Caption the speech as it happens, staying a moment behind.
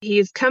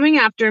He's coming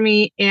after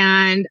me,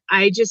 and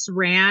I just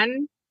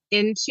ran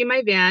into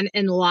my van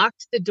and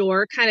locked the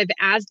door. Kind of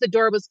as the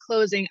door was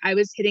closing, I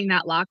was hitting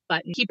that lock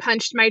button. He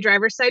punched my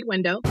driver's side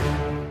window.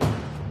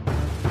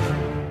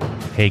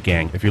 Hey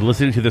gang, if you're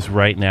listening to this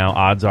right now,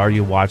 odds are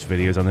you watch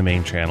videos on the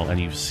main channel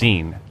and you've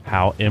seen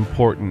how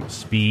important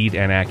speed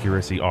and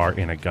accuracy are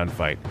in a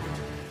gunfight.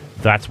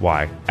 That's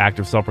why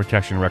Active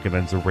Self-Protection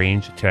recommends the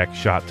Range Tech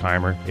Shot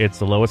Timer. It's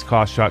the lowest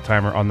cost shot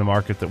timer on the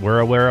market that we're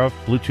aware of,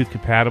 Bluetooth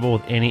compatible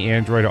with any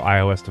Android or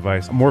iOS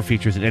device, more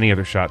features than any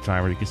other shot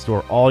timer. You can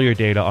store all your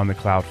data on the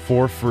cloud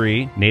for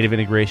free, native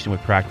integration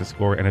with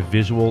PracticeScore, and a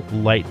visual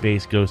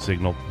light-based go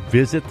signal.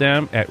 Visit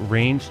them at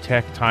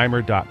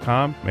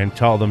rangetechtimer.com and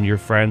tell them your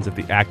friends at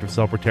the Active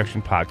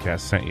Self-Protection Podcast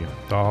sent you.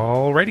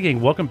 Alrighty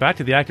gang, welcome back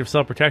to the Active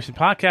Self-Protection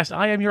Podcast.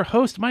 I am your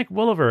host, Mike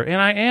Williver,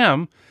 and I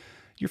am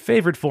your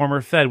favorite former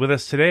Fed. With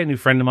us today, a new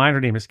friend of mine.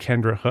 Her name is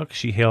Kendra Hook.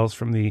 She hails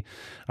from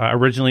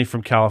originally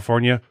from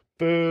California.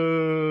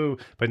 Boo!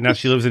 But now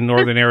she lives in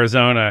northern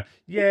Arizona.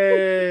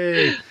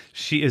 Yay!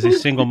 She is a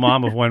single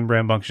mom of one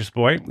rambunctious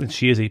boy, and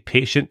she is a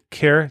patient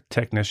care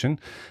technician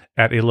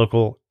at a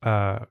local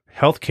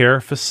healthcare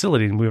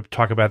facility. And we'll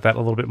talk about that a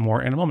little bit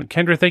more in a moment.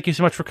 Kendra, thank you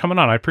so much for coming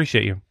on. I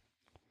appreciate you.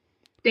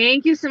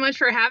 Thank you so much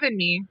for having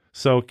me.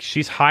 So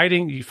she's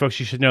hiding. You folks,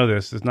 you should know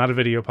this. It's not a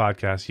video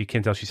podcast. You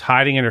can't tell. She's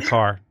hiding in her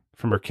car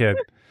from her kid,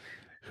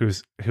 who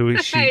is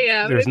she?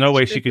 There's no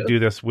way she could do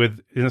this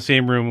in the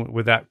same room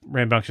with that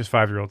rambunctious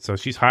 5-year-old. So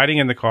she's hiding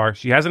in the car.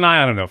 She has an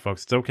eye on her, though,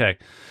 folks. It's okay.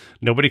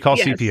 Nobody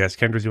calls CPS.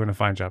 Kendra's doing a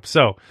fine job.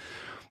 So,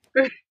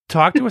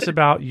 talk to us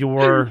about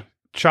your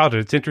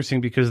childhood. It's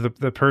interesting because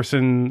the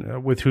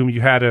person with whom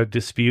you had a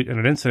dispute and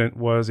an incident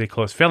was a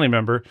close family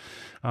member.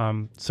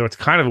 So it's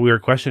kind of a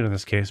weird question in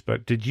this case.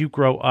 But did you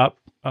grow up?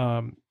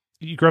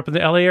 You grew up in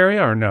the LA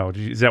area, or no?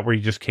 Is that where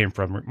you just came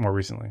from more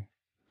recently?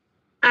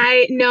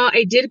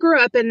 I did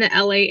grow up in the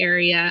LA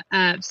area,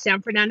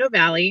 San Fernando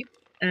Valley,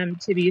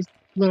 to be a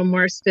little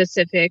more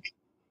specific.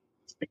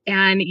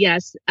 And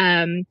yes,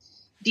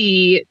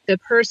 the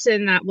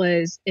person that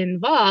was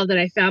involved that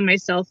I found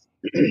myself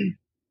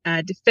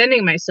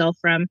defending myself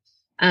from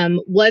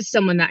was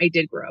someone that I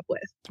did grow up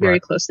with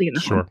very closely in the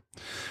home.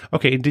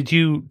 Okay. Did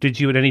you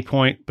at any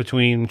point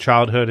between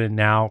childhood and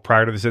now,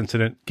 prior to this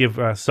incident, give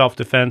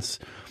self-defense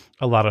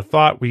a lot of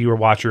thought? Were you a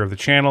watcher of the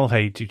channel?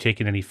 Had you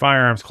taken any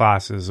firearms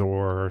classes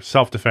or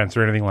self-defense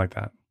or anything like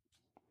that?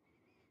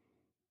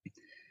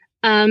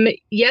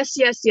 Yes,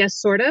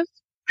 sort of.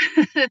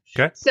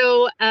 Okay.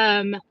 So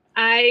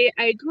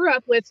I grew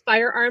up with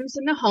firearms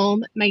in the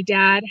home. My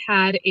dad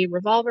had a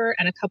revolver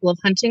and a couple of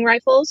hunting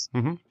rifles.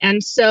 Mm-hmm.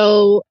 And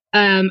so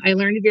I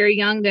learned very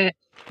young that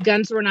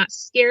guns were not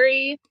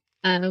scary.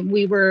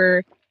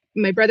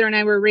 My brother and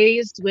I were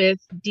raised with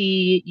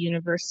the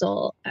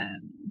universal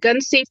gun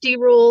safety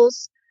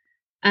rules.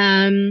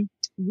 My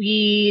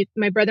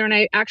brother and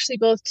I actually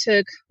both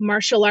took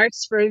martial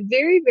arts for a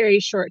very,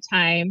 very short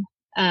time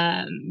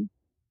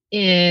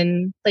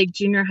in like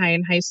junior high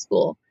and high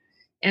school.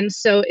 And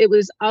so it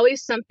was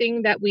always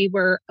something that we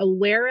were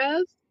aware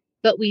of,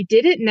 but we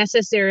didn't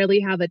necessarily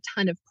have a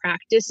ton of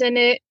practice in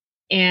it.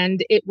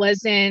 And it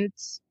wasn't...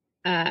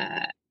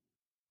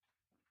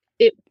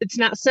 It's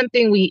not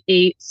something we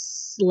ate,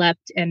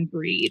 slept, and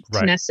breathed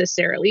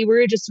necessarily. We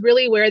were just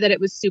really aware that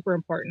it was super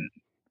important.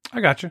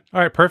 I got you.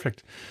 All right,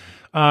 perfect.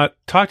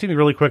 Talk to me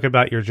really quick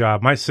about your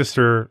job. My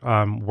sister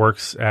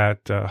works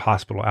at a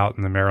hospital out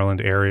in the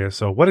Maryland area.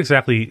 So what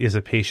exactly is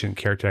a patient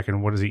care tech,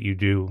 and what is it you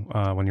do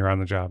when you're on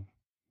the job?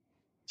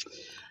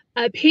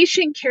 A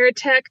patient care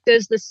tech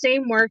does the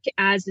same work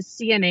as a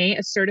CNA,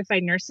 a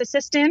certified nurse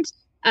assistant.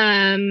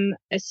 A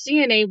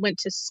CNA went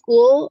to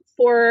school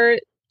for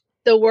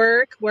the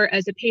work,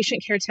 whereas a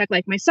patient care tech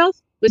like myself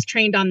was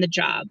trained on the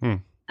job.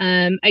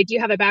 I do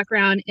have a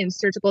background in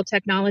surgical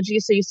technology,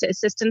 so used to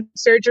assistant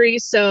surgery.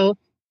 So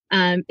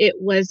it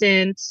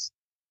wasn't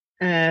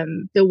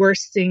the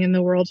worst thing in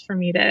the world for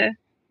me to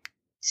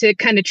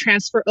kind of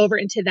transfer over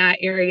into that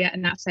area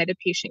and that side of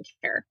patient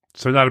care.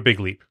 So not a big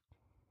leap.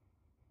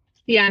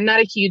 Yeah, not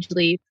a huge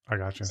leap. I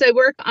gotcha. So I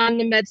work on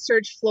the med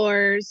surg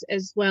floors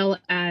as well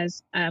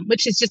as,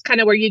 which is just kind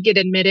of where you get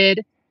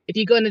admitted. If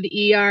you go into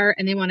the ER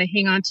and they want to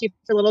hang on to you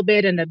for a little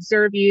bit and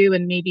observe you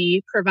and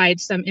maybe provide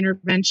some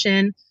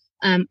intervention,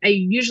 I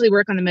usually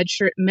work on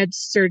the med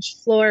surg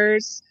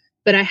floors,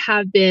 but I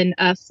have been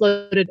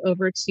floated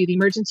over to the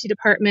emergency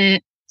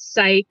department,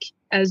 psych,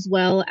 as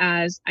well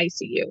as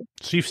ICU.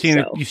 So you've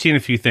seen a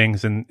few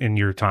things in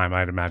your time,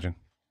 I'd imagine.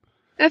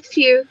 A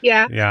few,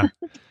 yeah.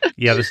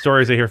 Yeah, the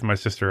stories I hear from my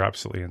sister are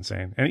absolutely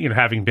insane. And,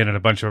 having been in a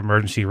bunch of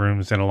emergency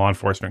rooms in a law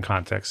enforcement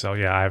context. So,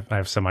 yeah, I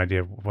have some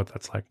idea of what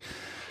that's like.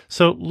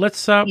 So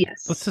let's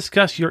Yes.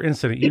 discuss your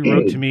incident. You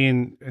wrote to me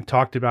and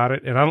talked about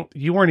it, and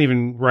you weren't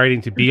even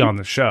writing to be Mhm. on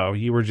the show.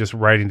 You were just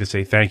writing to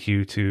say thank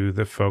you to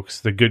the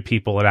folks, the good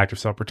people at Active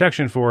Self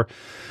Protection, for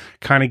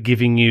kind of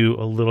giving you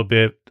a little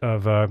bit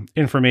of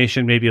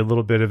information, maybe a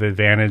little bit of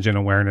advantage and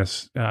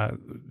awareness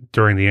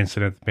during the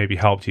incident that maybe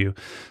helped you.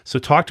 So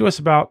talk to us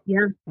about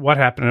Yeah. what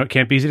happened. I know it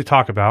can't be easy to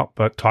talk about,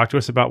 but talk to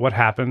us about what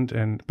happened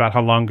and about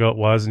how long ago it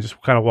was, and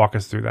just kind of walk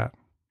us through that.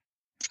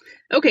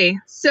 Okay.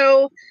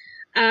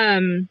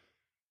 Um,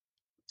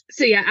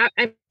 so yeah,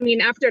 I mean,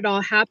 after it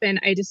all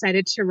happened, I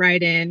decided to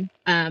write in.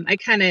 I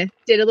kind of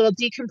did a little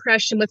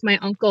decompression with my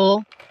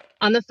uncle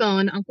on the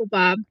phone, Uncle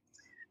Bob.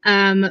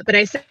 But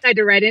I decided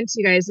to write into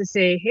you guys to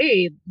say,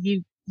 hey,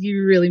 you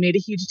really made a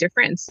huge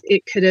difference.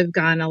 It could have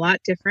gone a lot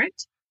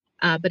different,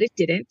 but it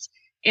didn't.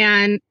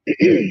 And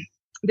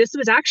this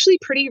was actually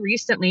pretty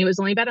recently. It was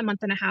only about a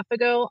month and a half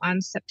ago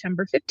on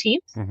September 15th.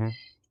 Mm-hmm.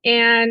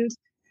 And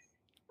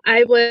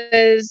I work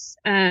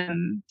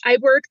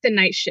the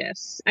night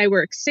shifts. I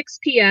work 6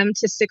 p.m.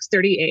 to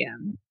 6:30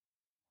 a.m.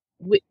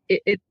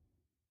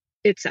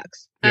 It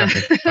sucks. Yeah,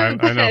 I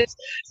know. But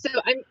so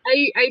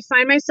I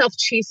find myself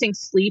chasing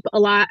sleep a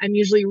lot. I'm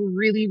usually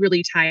really,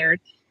 really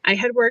tired. I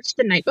had worked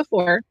the night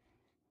before.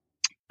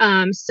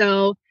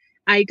 So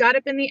I got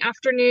up in the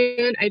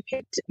afternoon. I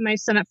picked my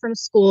son up from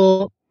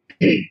school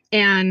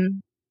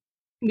and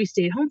we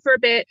stayed home for a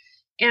bit.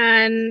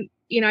 And,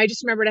 I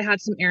just remembered I had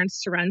some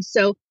errands to run.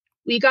 So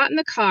we got in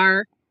the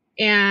car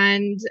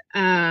and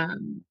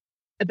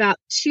about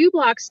 2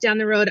 blocks down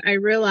the road, I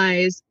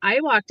realized I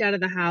walked out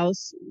of the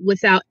house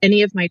without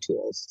any of my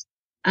tools.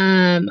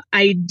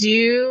 I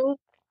do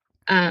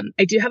have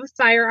a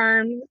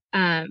firearm,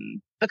 a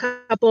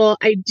couple.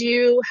 I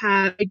do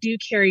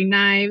carry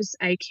knives.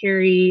 I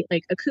carry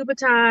like a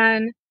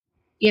Kubotan,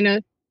 you know,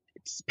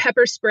 it's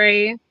pepper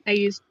spray. I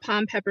use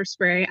palm pepper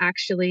spray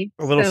actually.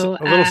 A little, So,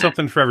 a little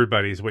something for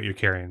everybody is what you're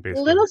carrying, a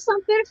basically. little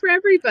something for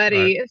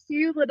everybody, Right. a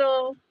few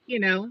little,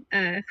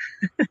 a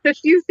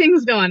few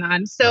things going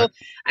on. So Right.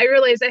 I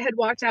realized I had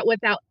walked out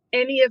without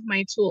any of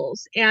my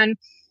tools. And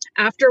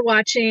after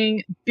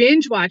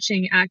binge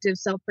watching Active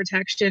Self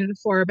Protection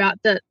for about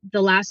the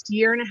last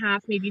year and a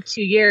half, maybe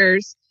 2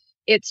 years,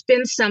 it's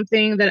been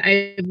something that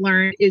I've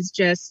learned is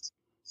just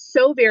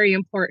so very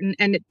important.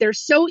 And they're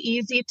so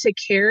easy to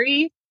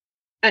carry.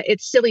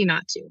 It's silly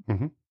not to,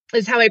 Mm-hmm.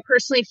 is how I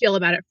personally feel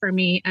about it for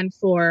me and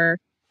for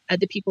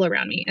the people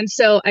around me. And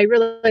so I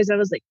realized I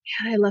was like,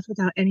 man, I left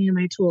without any of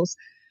my tools.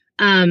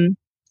 And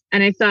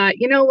I thought,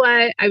 you know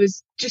what? I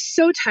was just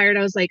so tired.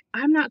 I was like,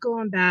 I'm not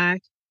going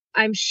back.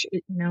 I'm sure,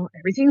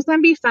 everything's going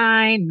to be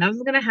fine.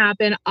 Nothing's going to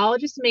happen. I'll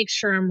just make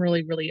sure I'm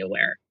really, really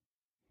aware.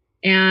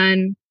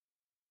 And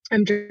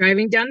I'm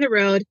driving down the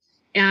road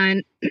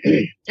and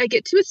I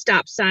get to a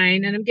stop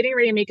sign and I'm getting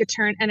ready to make a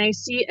turn. And I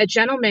see a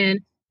gentleman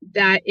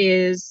that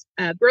is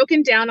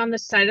broken down on the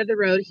side of the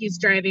road. He's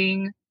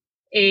driving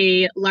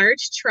a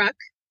large truck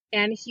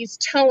and he's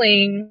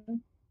towing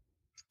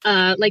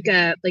like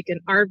an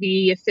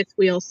RV, a fifth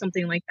wheel,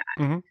 something like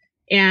that. Mm-hmm.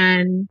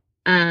 And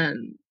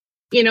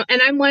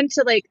and I'm one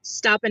to like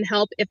stop and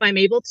help if I'm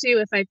able to,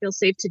 if I feel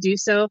safe to do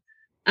so.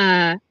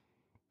 I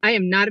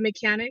am not a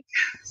mechanic,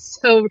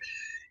 so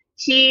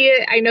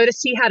I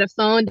noticed he had a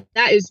phone.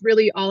 That is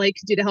really all I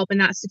could do to help in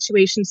that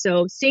situation.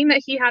 So seeing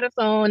that he had a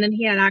phone and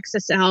he had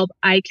access to help,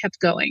 I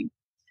kept going.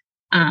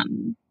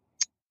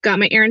 Got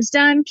my errands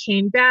done,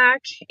 came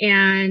back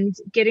and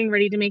getting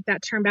ready to make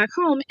that turn back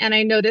home. And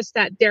I noticed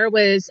that there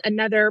was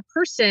another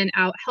person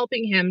out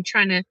helping him,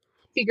 trying to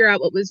figure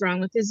out what was wrong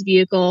with his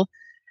vehicle.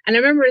 And I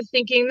remember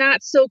thinking,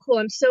 that's so cool.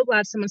 I'm so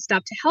glad someone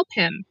stopped to help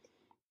him.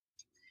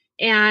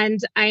 And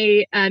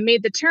I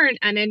made the turn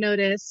and I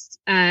noticed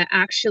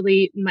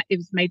actually it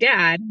was my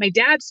dad. My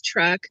dad's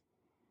truck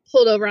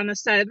pulled over on the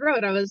side of the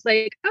road. I was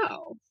like,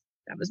 oh,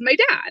 that was my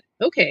dad.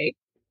 Okay.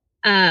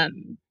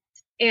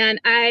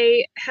 And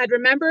I had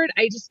remembered,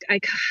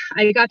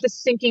 I got this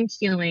sinking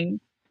feeling.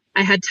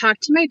 I had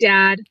talked to my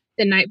dad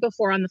the night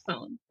before on the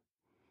phone.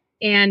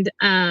 And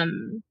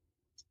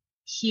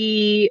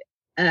he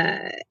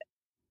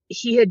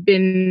had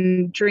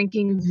been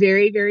drinking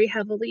very, very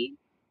heavily.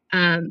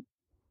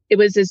 It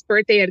was his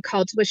birthday. I had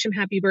called to wish him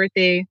happy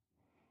birthday.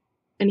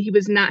 And he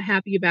was not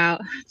happy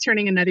about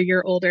turning another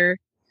year older.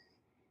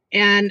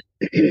 And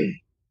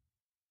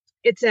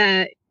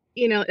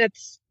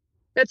it's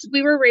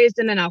we were raised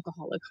in an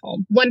alcoholic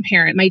home. One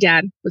parent, my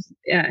dad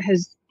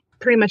has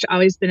pretty much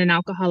always been an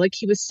alcoholic.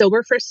 He was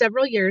sober for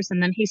several years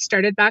and then he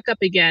started back up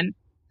again.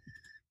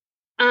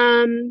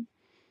 And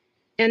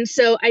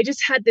so I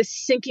just had this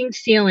sinking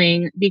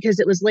feeling because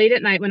it was late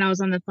at night when I was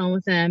on the phone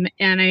with him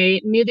and I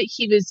knew that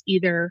he was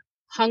either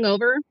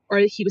hungover or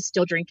that he was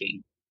still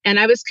drinking. And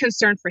I was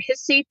concerned for his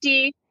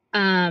safety.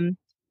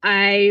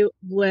 I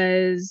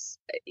was,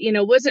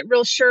 wasn't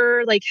real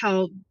sure like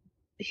how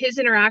his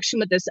interaction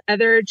with this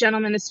other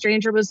gentleman, a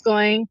stranger, was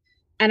going.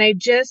 And I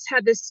just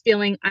had this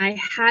feeling I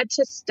had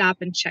to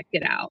stop and check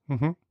it out.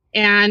 Mm-hmm.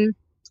 And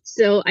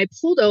so I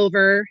pulled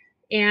over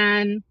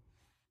and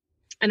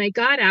I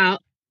got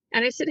out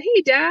And I said,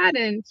 "Hey, Dad."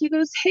 And he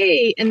goes,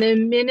 "Hey." And the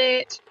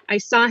minute I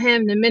saw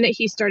him, the minute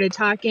he started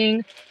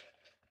talking,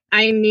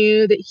 I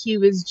knew that he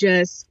was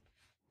just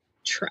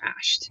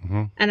trashed.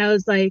 Mm-hmm. And I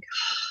was like,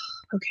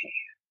 okay.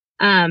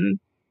 And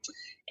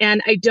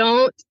I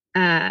don't,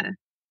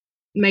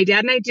 my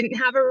dad and I didn't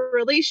have a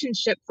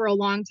relationship for a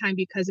long time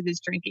because of his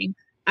drinking.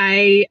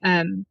 I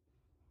don't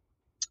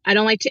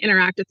like to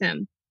interact with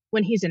him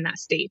when he's in that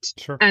state.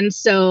 Sure. And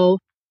so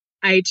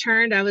I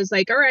was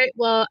like, all right,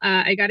 well,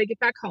 I got to get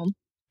back home.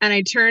 And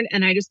I turned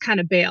and I just kind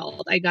of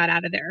bailed. I got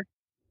out of there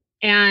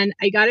and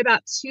I got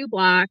about 2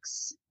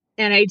 blocks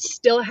and I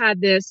still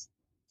had this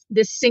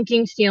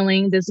sinking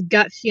feeling, this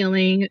gut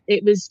feeling.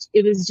 It was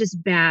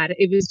just bad.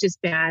 It was just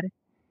bad.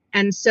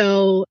 And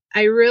so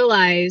I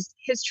realized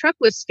his truck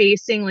was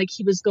facing like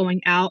he was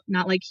going out,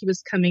 not like he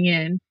was coming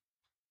in.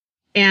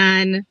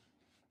 And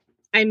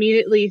I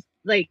immediately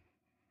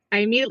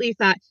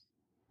thought,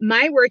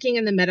 my working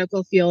in the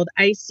medical field,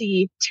 I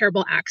see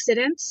terrible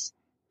accidents.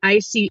 I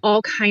see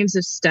all kinds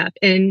of stuff.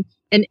 And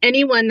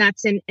anyone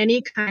that's in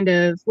any kind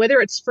of,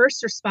 whether it's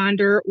first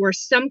responder or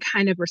some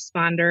kind of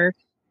responder,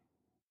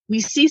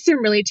 we see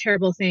some really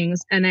terrible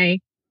things. And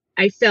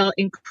I felt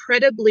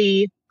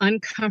incredibly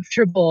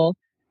uncomfortable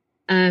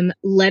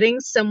letting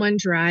someone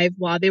drive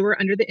while they were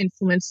under the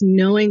influence,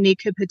 knowing they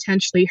could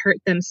potentially hurt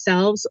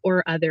themselves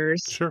or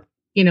others, Sure.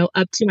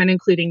 Up to and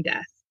including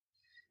death.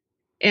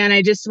 And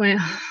I just went,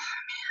 oh,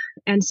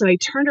 and so I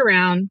turned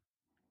around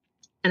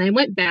and I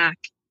went back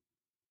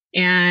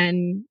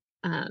and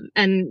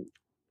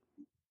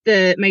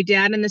my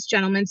dad and this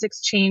gentleman's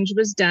exchange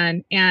was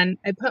done. And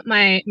I put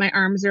my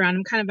arms around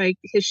him, kind of like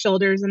his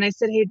shoulders. And I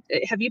said, "Hey,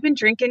 have you been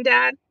drinking,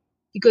 Dad?"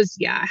 He goes,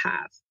 "Yeah, I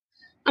have."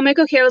 I'm like,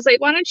 "Okay." I was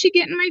like, "Why don't you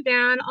get in my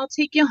van? I'll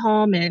take you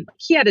home." And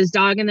he had his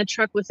dog in the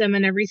truck with him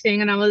and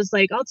everything. And I was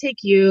like, "I'll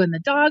take you and the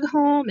dog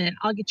home and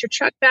I'll get your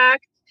truck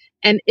back."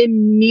 And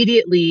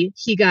immediately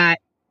he got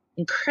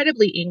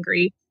incredibly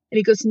angry and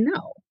he goes,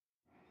 "No."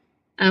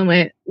 I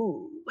went,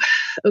 "Ooh,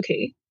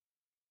 okay."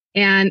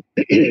 And,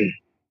 and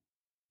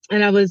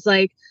I'm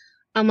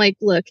like,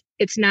 "Look,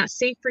 it's not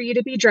safe for you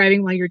to be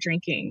driving while you're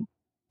drinking.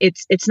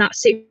 It's not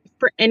safe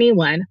for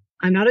anyone.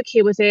 I'm not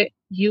okay with it.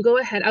 You go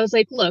ahead." I was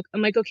like, "Look,"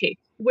 I'm like, "Okay,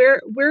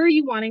 where are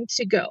you wanting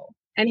to go?"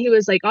 And he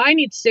was like, "Oh, I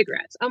need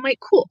cigarettes." I'm like,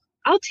 "Cool.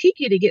 I'll take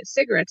you to get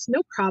cigarettes.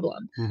 No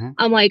problem." Mm-hmm.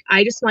 I'm like,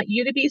 "I just want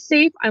you to be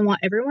safe. I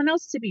want everyone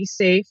else to be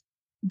safe.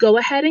 Go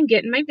ahead and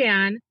get in my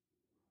van."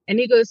 And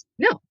he goes,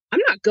 "No, I'm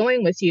not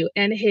going with you."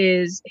 And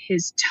his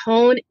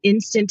tone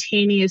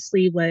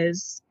instantaneously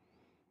was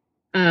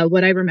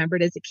what I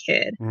remembered as a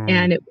kid.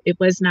 And it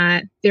was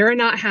not, there are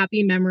not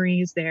happy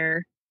memories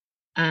there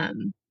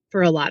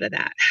for a lot of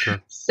that.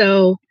 Sure.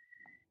 So,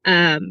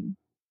 and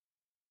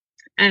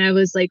I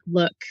was like,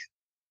 "Look,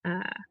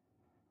 I'm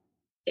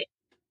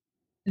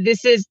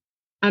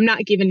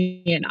not giving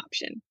you an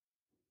option.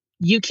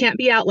 You can't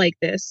be out like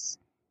this.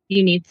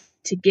 You need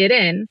to get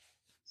in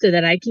so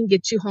that I can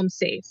get you home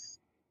safe.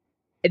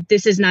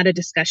 This is not a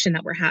discussion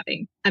that we're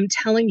having. I'm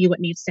telling you what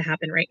needs to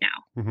happen right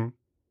now." Mm-hmm.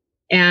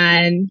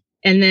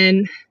 And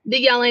then the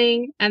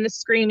yelling and the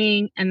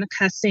screaming and the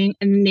cussing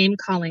and the name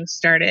calling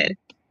started.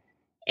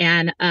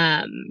 And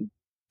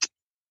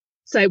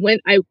so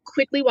I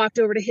quickly walked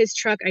over to his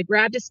truck. I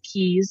grabbed his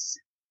keys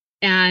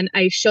and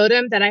I showed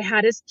him that I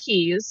had his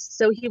keys,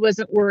 so he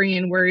wasn't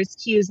worrying where his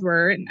keys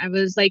were. And I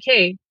was like,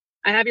 "Hey,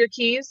 I have your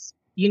keys.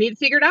 You need to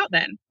figure it out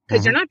then,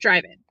 because you're not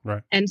driving."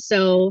 Right. And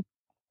so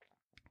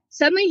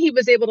suddenly he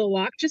was able to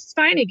walk just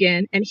fine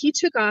again, and he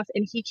took off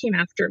and he came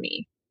after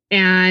me.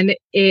 And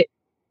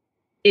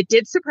it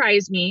did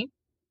surprise me.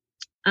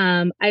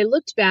 I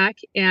looked back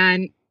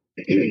and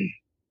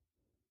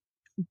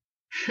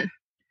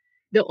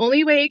the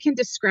only way I can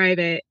describe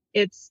it,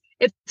 it's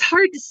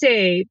hard to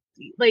say,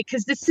 like,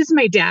 because this is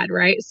my dad,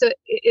 right? So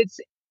it's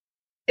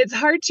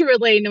hard to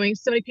relay knowing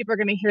so many people are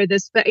going to hear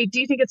this, but I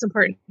do think it's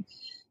important.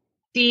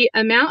 The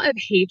amount of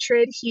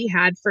hatred he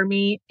had for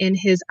me in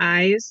his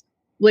eyes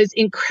was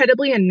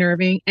incredibly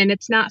unnerving, and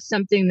it's not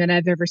something that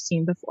I've ever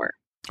seen before.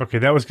 Okay,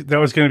 that was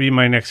going to be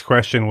my next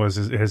question.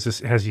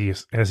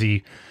 Has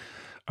he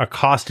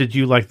accosted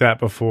you like that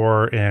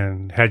before,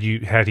 and had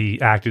he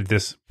acted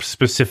this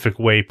specific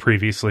way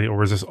previously, or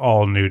was this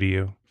all new to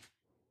you?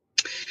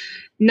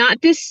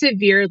 Not this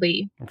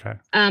severely. Okay.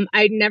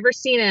 I'd never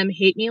seen him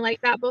hate me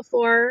like that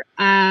before.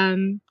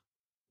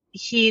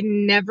 He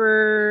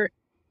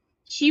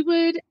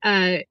would,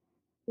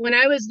 when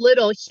I was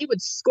little, he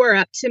would square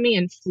up to me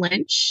and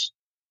flinch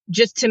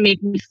just to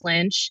make me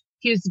flinch.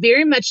 He was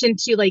very much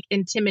into like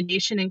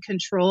intimidation and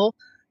control.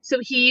 So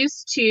he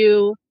used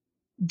to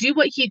do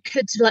what he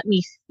could to let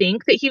me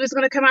think that he was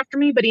going to come after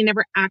me, but he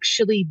never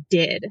actually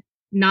did.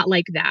 Not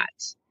like that.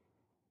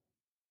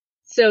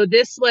 So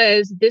this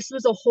was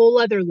a whole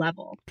other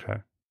level.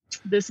 Okay.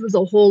 This was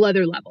a whole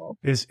other level.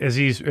 As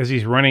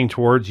he's running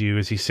towards you,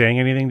 is he saying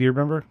anything? Do you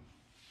remember?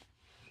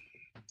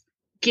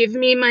 "Give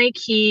me my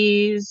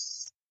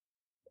keys,"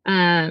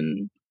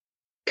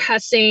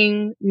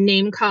 cussing,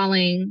 name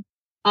calling,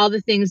 all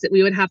the things that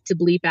we would have to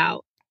bleep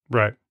out.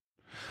 Right.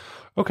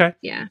 Okay.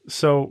 Yeah.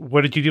 So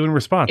what did you do in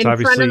response? In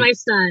Obviously, front of my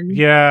son.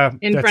 yeah,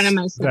 In front of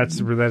my son.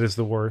 that is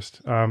the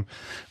worst.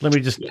 Let me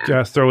just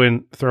Yeah. throw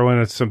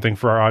in something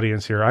for our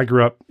audience here. I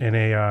grew up in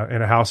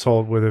a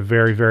household with a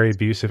very, very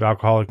abusive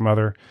alcoholic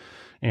mother,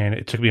 and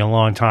it took me a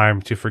long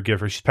time to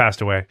forgive her. She's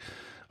passed away.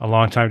 A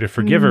long time to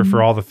forgive her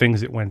for all the things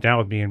that went down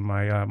with me and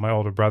my my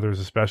older brothers,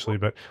 especially.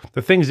 But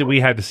the things that we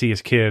had to see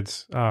as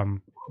kids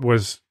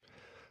was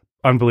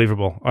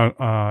unbelievable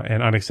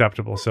and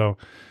unacceptable. So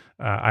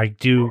I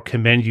do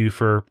commend you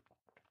for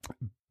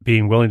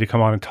being willing to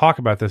come on and talk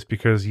about this,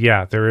 because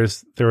there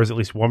is at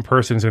least one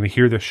person who's going to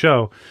hear this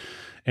show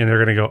and they're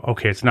going to go,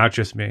 okay, it's not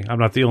just me. I'm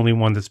not the only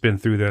one that's been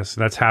through this.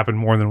 That's happened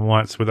more than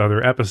once with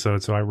other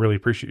episodes. So I really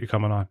appreciate you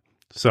coming on.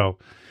 So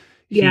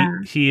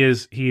he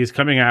is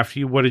coming after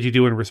you. What did you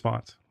do in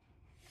response?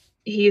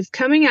 He's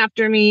coming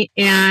after me,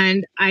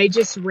 and I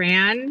just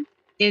ran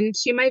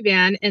into my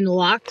van and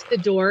locked the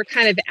door.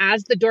 Kind of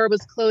as the door was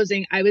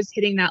closing, I was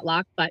hitting that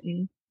lock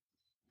button,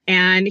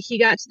 and he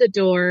got to the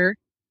door,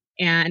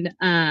 and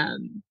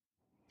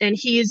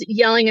he's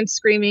yelling and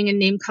screaming and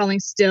name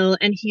calling still,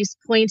 and he's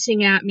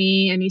pointing at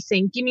me and he's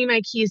saying, give me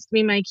my keys.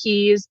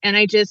 And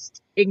I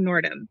just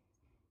ignored him.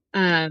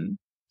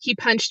 He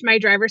punched my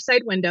driver's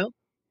side window.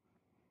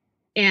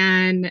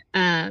 And,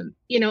 I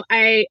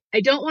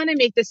don't want to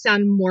make this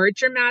sound more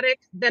dramatic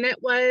than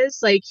it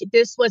was. Like,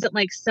 this wasn't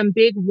like some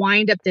big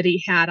wind up that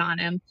he had on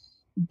him,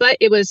 but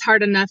it was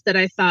hard enough that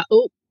I thought,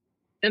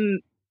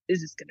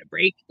 is this going to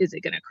break? Is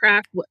it going to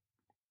crack? What,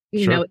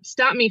 it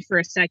stopped me for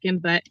a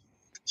second, but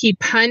he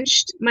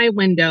punched my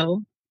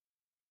window.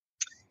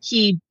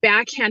 He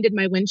backhanded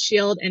my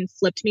windshield and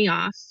flipped me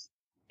off.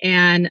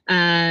 And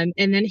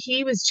then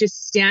he was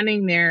just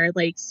standing there,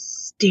 like,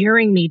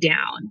 staring me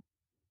down.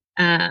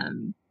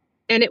 And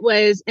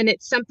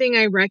it's something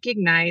I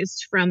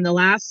recognized from the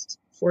last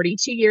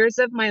 42 years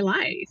of my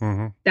life.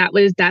 Mm-hmm.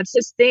 That's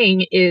his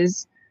thing,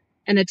 is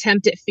an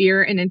attempt at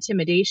fear and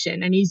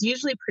intimidation. And he's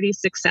usually pretty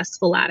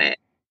successful at it.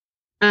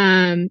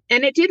 And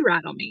it did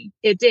rattle me.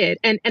 It did.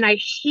 And I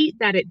hate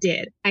that it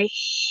did.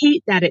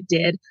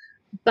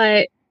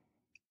 But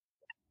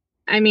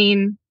I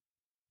mean,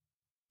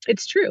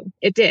 it's true.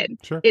 It did.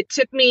 Sure. It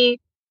took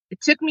me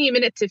a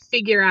minute to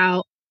figure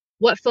out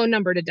what phone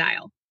number to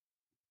dial.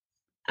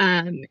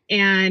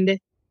 And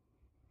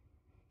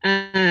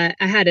I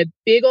had a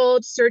big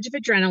old surge of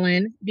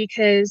adrenaline,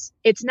 because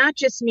it's not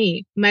just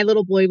me. My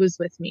little boy was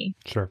with me.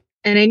 Sure.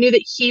 And I knew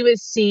that he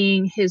was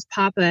seeing his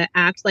papa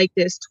act like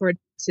this towards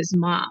his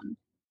mom.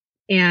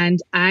 And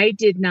I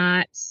did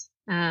not,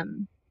 I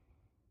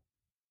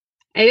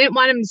didn't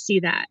want him to see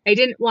that. I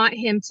didn't want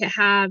him to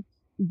have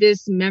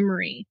this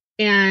memory.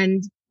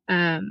 And,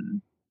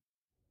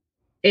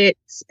 it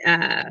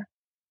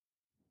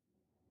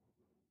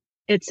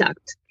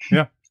sucked.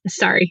 Yeah.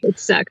 Sorry, it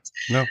sucked.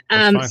 No,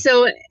 that's fine.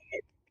 So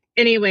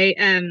anyway,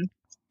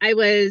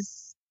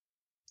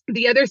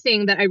 the other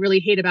thing that I really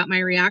hate about my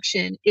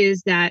reaction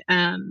is that,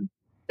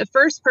 the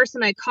first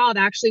person I called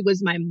actually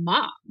was my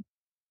mom.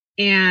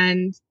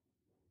 And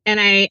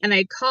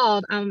I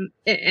called, and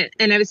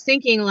I was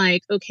thinking,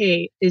 like,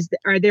 okay,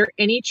 are there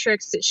any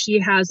tricks that she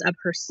has up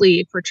her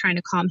sleeve for trying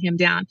to calm him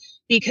down?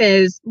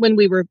 Because when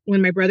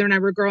my brother and I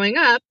were growing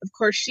up, of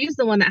course, she's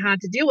the one that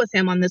had to deal with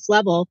him on this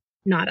level,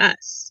 not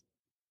us.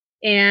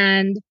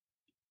 And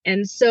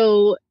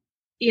so,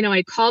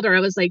 I called her.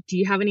 I was like, do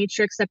you have any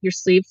tricks up your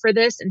sleeve for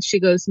this? And she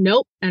goes,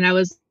 nope. And I'm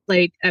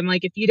like,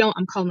 if you don't,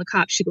 I'm calling the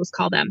cops. She goes,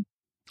 call them.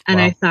 And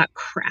wow. I thought,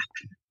 crap.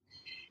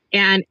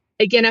 And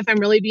again, if I'm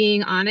really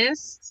being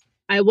honest,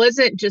 I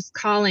wasn't just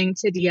calling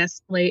to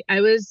de-escalate.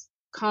 I was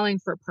calling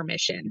for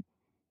permission.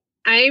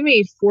 I'm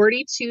a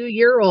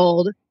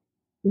 42-year-old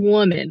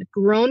woman,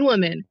 grown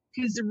woman,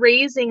 who's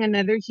raising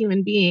another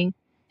human being.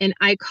 And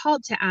I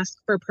called to ask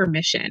for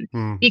permission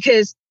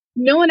because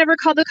no one ever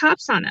called the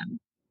cops on him.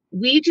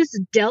 We just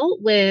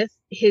dealt with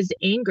his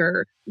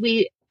anger.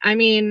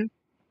 I'm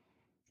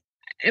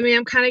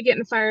kind of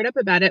getting fired up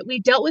about it.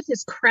 We dealt with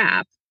his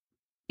crap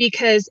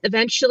because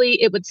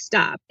eventually it would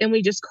stop. And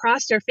we just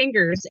crossed our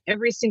fingers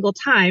every single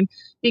time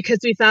because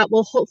we thought,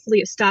 well,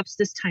 hopefully it stops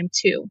this time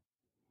too.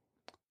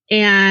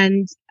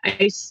 And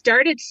I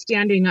started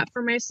standing up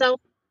for myself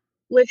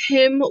with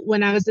him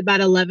when I was about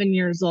 11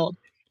 years old.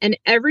 And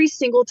every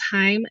single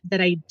time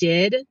that I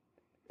did,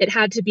 it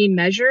had to be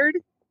measured.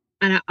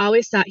 And I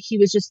always thought he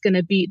was just going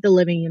to beat the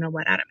living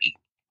out of me.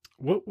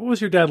 What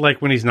was your dad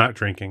like when he's not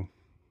drinking?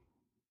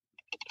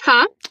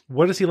 Huh?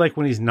 What is he like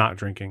when he's not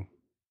drinking?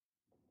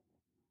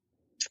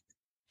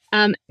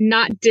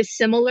 Not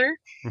dissimilar.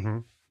 Mm-hmm.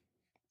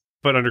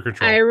 But under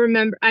control. I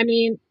remember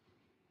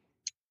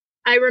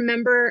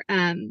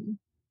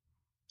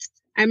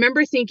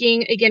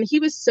thinking, again, he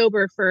was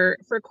sober for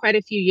quite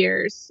a few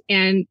years,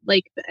 and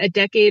like a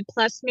decade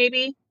plus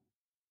maybe.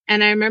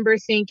 And I remember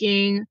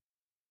thinking,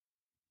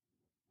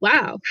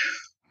 wow,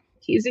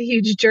 he's a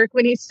huge jerk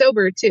when he's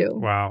sober too.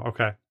 Wow.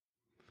 Okay.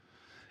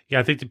 Yeah,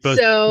 I think that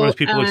most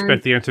people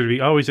expect the answer to be,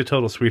 oh, he's a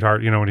total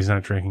sweetheart, when he's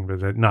not drinking,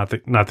 but not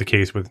the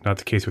case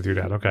with your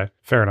dad. Okay,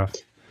 fair enough.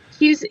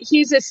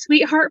 He's a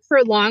sweetheart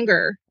for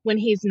longer when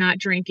he's not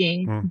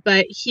drinking,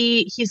 but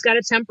he's got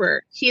a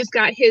temper. He's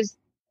got his,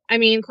 I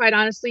mean, quite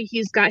honestly,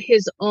 he's got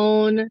his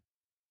own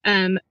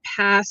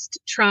past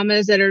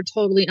traumas that are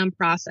totally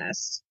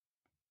unprocessed.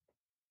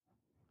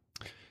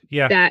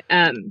 Yeah. That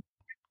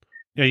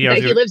that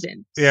he lives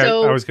in. Yeah,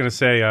 so, I was going to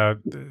say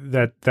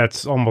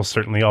that's almost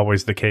certainly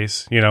always the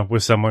case, you know,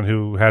 with someone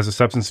who has a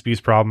substance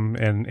abuse problem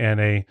and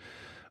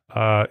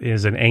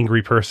is an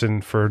angry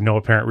person for no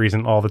apparent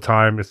reason all the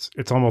time.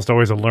 It's almost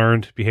always a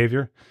learned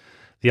behavior.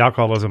 The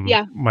alcoholism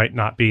might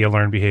not be a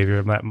learned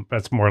behavior.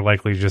 That's more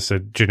likely just a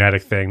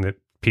genetic thing that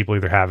people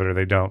either have it or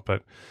they don't.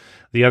 But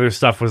the other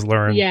stuff was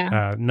learned.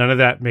 Yeah. None of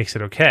that makes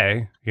it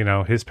okay. You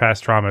know, his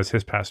past trauma is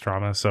his past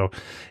trauma. So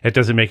it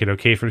doesn't make it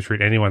okay for him to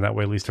treat anyone that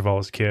way, least of all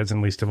his kids,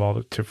 and least of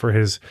all for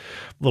his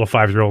little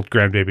 5-year-old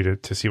grandbaby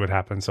to see what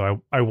happens.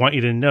 So I want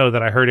you to know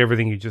that I heard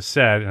everything you just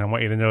said, and I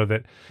want you to know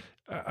that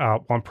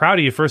I'm proud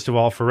of you, first of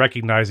all, for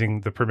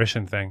recognizing the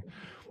permission thing.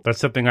 That's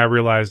something I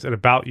realized at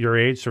about your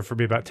age, so for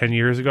me about 10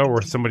 years ago,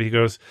 where somebody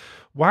goes,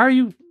 why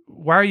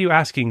are you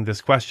asking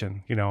this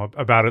question, you know,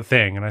 about a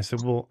thing? And I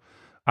said, well,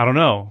 I don't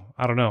know.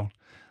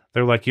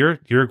 They're like, you're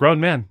a grown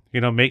man,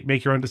 you know,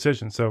 make your own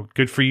decision. So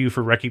good for you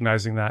for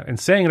recognizing that and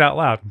saying it out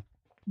loud.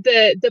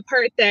 The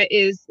part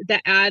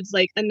that adds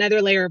like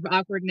another layer of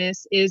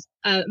awkwardness is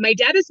my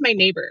dad is my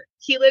neighbor.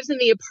 He lives in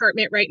the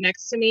apartment right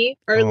next to me.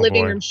 Our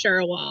living room share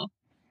a wall.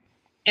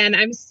 And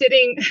I'm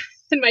sitting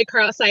in my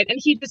car outside, and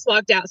he just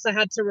walked out. So I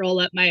had to roll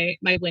up my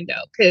window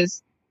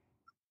because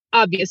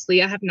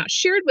obviously I have not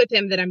shared with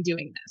him that I'm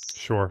doing this.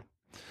 Sure.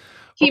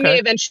 He may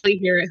eventually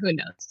hear it. Who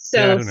knows?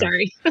 So who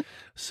sorry. Knows?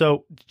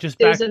 So just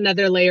there's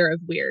another layer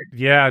of weird.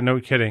 Yeah, no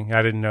kidding.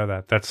 I didn't know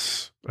that.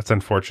 That's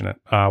unfortunate.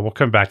 We'll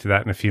come back to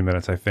that in a few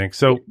minutes, I think.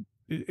 So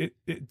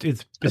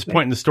it's this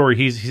point in the story.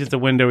 He's at the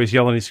window. He's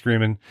yelling. He's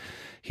screaming.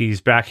 He's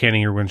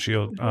backhanding your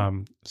windshield.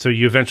 So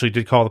you eventually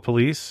did call the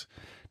police.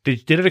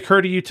 Did it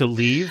occur to you to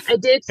leave? I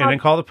did, and then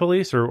call the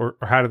police, or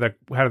how did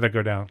that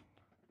go down?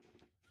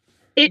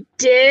 It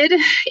did.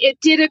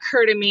 It did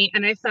occur to me,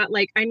 and I thought,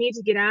 like, I need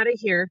to get out of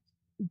here.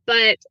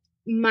 But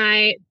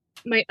my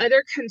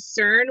other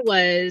concern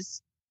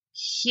was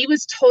he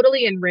was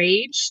totally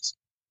enraged,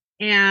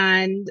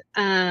 and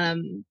I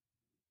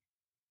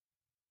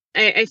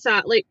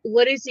thought, like,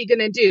 what is he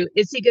gonna do?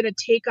 Is he gonna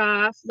take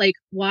off, like,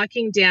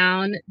 walking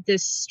down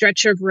this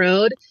stretch of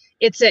road?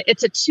 It's a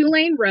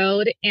 2-lane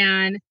road,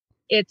 and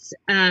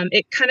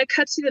it kind of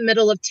cuts to the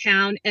middle of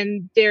town,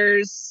 and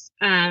there's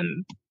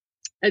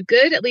a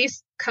good at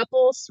least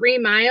 3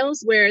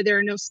 miles where there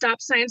are no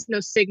stop signs, no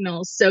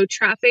signals. So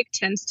traffic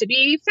tends to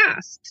be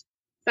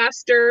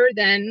faster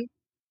than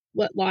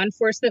what law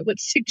enforcement would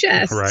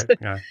suggest. Right.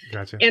 Yeah.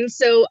 Gotcha. And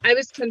so I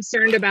was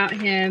concerned about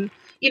him,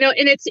 you know,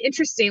 and it's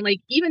interesting,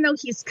 like, even though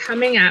he's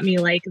coming at me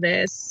like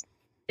this,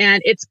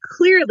 and it's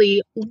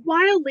clearly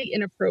wildly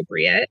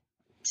inappropriate,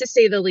 to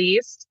say the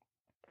least,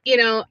 you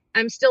know,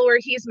 I'm still where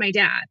he's my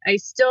dad.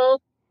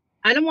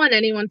 I don't want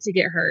anyone to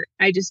get hurt.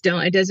 I just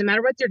don't. It doesn't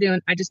matter what they're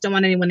doing. I just don't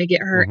want anyone to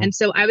get hurt. And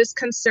so I was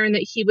concerned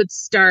that he would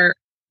start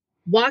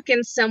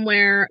walking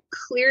somewhere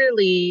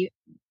clearly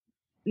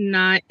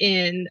not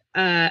in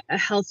a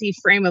healthy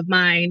frame of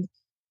mind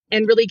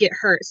and really get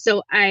hurt.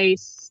 So I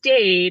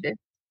stayed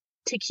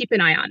to keep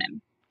an eye on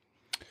him.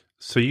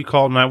 So you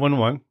call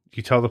 911.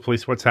 You tell the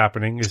police what's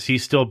happening. Is he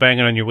still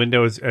banging on your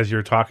window as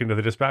you're talking to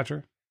the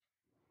dispatcher?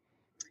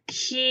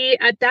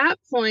 At that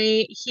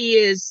point, he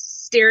is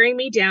staring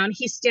me down.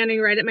 He's standing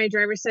right at my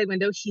driver's side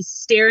window. He's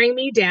staring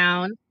me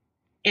down,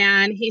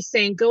 and he's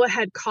saying, go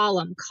ahead,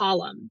 call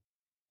him.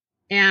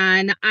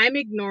 And I'm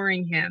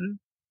ignoring him,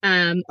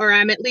 or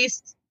I'm at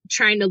least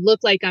trying to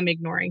look like I'm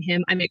ignoring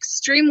him. I'm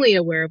extremely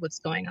aware of what's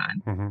going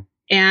on.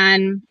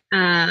 And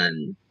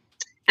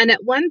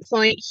at one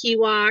point he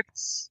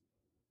was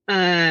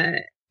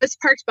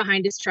parked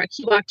behind his truck.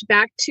 He walked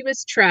back to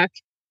his truck,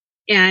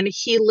 and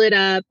he lit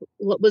up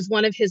what was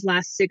one of his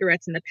last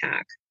cigarettes in the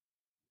pack.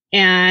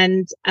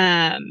 And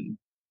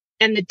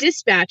the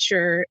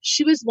dispatcher,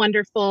 she was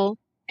wonderful.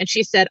 And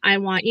she said, I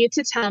want you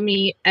to tell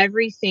me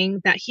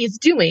everything that he's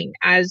doing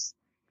as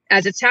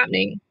it's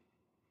happening.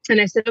 And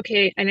I said,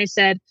 okay. And I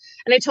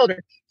told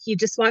her, he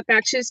just walked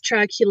back to his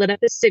truck. He lit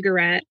up a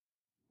cigarette.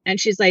 And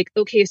she's like,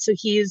 okay, so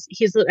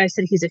I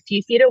said, he's a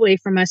few feet away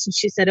from us. And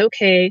she said,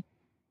 okay.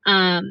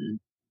 And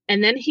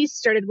then he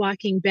started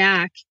walking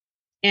back,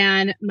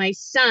 and my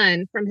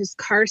son from his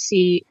car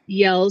seat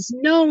yells,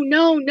 no,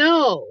 no,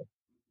 no,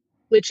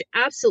 which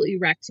absolutely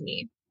wrecked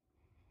me.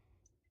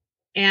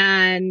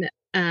 And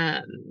I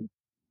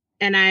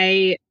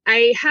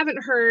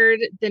haven't heard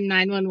the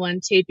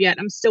 911 tape yet.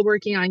 I'm still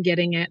working on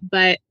getting it,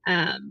 but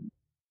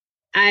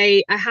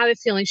I have a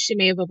feeling she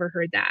may have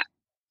overheard that.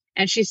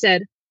 And she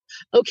said,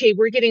 okay,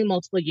 we're getting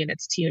multiple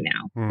units to you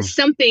now.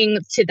 Something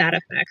to that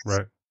effect.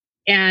 Right.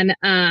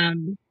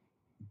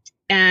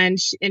 And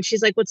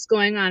she's like, what's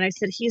going on? I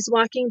said, he's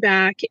walking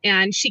back,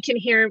 and she can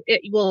hear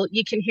it. Well,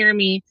 you can hear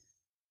me,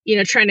 you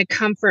know, trying to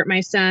comfort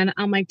my son.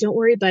 I'm like, don't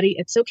worry, buddy.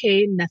 It's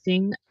okay.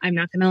 Nothing. I'm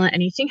not going to let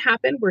anything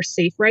happen. We're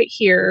safe right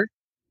here.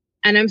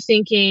 And I'm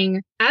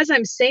thinking, as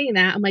I'm saying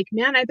that, I'm like,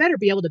 man, I better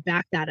be able to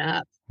back that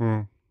up.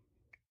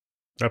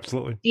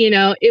 Absolutely.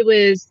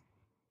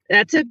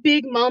 That's a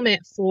big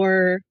moment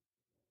for,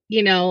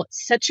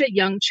 such a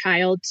young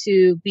child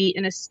to be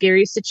in a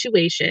scary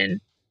situation,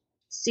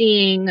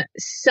 seeing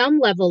some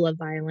level of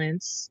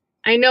violence.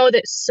 I know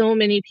that so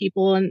many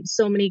people and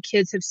so many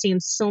kids have seen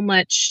so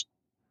much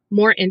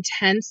more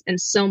intense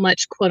and so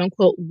much quote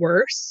unquote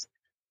worse.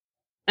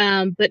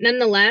 But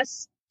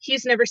nonetheless,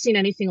 he's never seen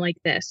anything like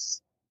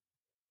this.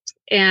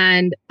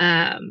 And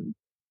I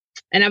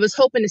was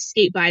hoping to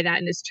skate by that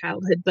in his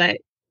childhood, but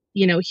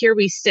here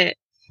we sit.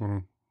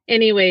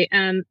 Anyway,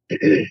 and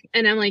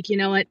I'm like, you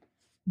know what?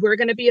 We're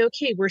going to be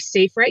okay. We're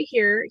safe right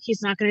here.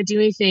 He's not going to do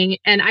anything.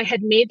 And I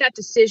had made that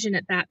decision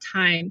at that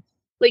time.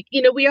 Like,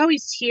 we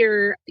always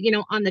hear,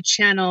 on the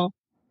channel,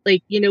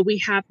 like, we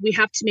have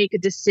to make a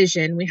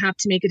decision. We have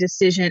to make a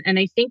decision. And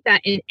I think that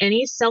in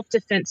any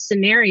self-defense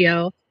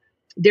scenario,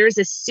 there's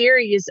a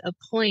series of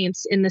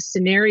points in the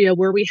scenario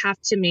where we have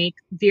to make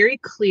very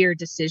clear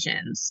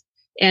decisions.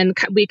 And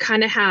we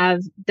kind of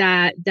have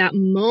that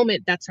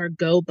moment that's our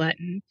go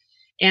button.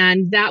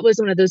 And that was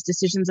one of those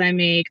decisions I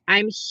make.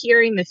 I'm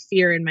hearing the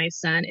fear in my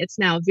son. It's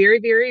now very,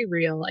 very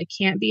real. I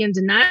can't be in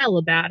denial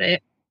about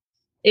it.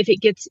 If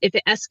it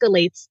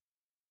escalates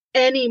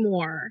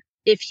anymore,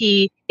 if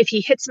he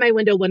hits my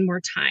window one more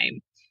time,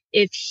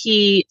 if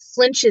he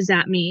flinches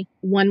at me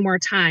one more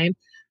time,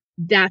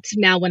 that's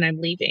now when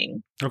I'm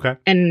leaving. Okay.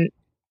 And,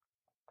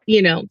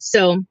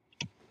 so,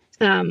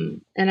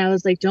 and I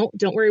was like, don't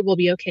worry, we'll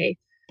be okay.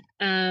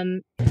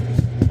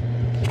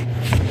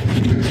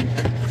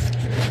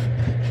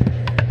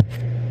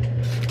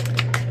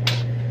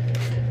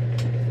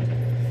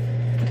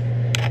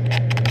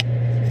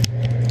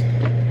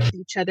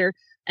 Each other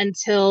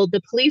until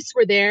the police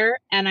were there,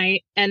 and I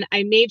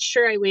made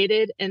sure I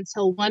waited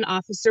until one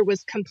officer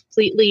was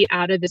completely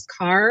out of his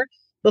car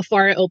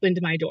before I opened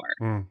my door.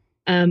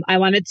 I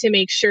wanted to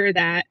make sure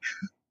that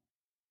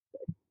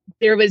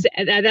there was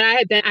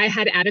that I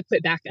had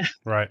adequate backup.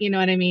 Right. You know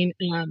what I mean?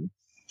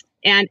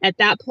 And at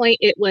that point,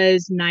 it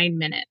was 9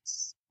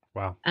 minutes.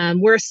 Wow.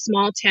 We're a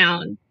small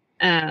town,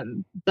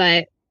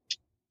 but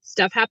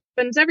stuff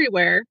happens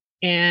everywhere,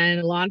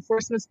 and law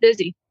enforcement's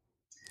busy.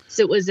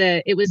 So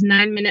it was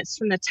 9 minutes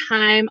from the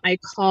time I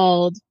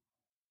called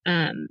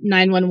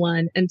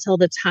 911 until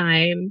the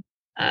time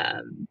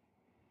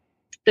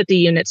that the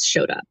units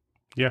showed up.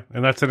 Yeah,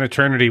 and that's an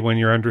eternity when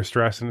you're under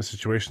stress in a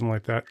situation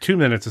like that. 2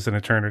 minutes is an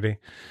eternity.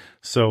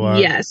 So,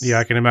 yes. Yeah,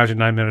 I can imagine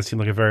 9 minutes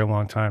seemed like a very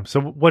long time.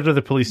 So what do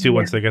the police do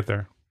once they get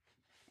there?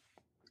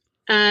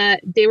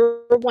 They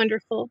were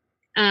wonderful.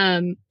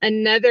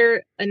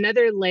 Another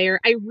layer,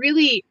 I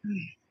really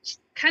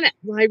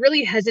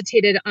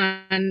hesitated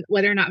on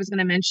whether or not I was going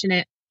to mention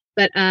it,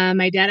 but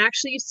my dad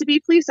actually used to be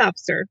a police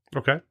officer.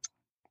 Okay.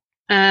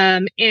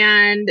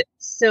 And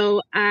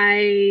so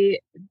my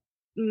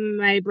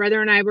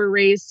brother and I were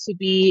raised to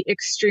be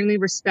extremely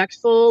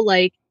respectful.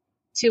 Like,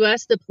 to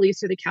us, the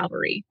police are the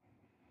cavalry.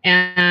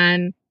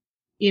 And,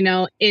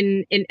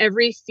 in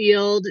every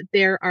field,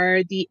 there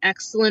are the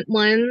excellent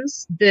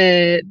ones,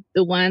 the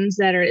ones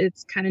that are,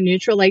 it's kind of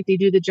neutral, like they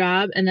do the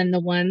job. And then the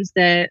ones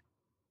that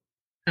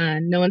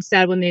no one's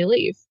sad when they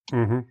leave.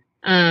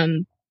 Mm-hmm.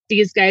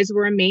 These guys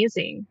were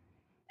amazing.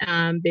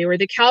 They were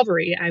the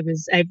cavalry. I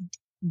was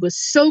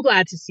so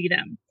glad to see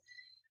them.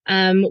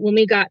 When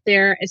we got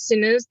there, as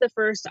soon as the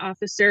first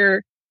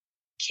officer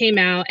came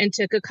out and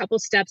took a couple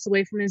steps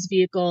away from his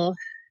vehicle,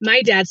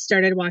 my dad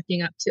started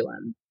walking up to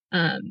him.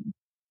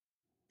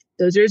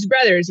 Those are his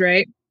brothers,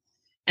 right?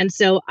 And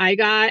so I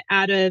got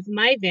out of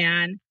my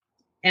van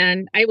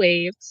and I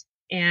waved,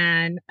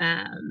 and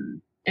I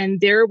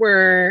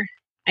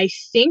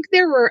think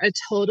there were a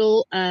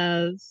total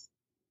of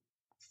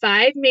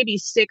 5, maybe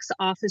 6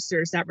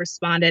 officers that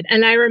responded.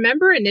 And I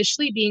remember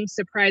initially being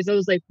surprised. I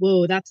was like,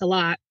 whoa, that's a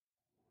lot.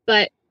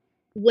 But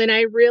when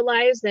I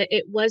realized that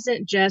it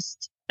wasn't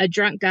just a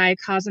drunk guy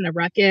causing a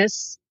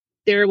ruckus,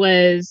 there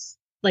was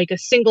like a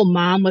single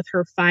mom with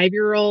her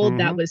 5-year-old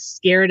that was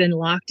scared and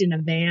locked in a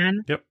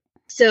van. Yep.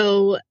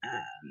 So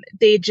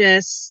they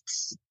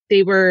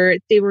were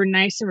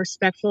nice and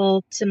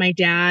respectful to my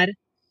dad.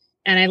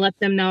 And I let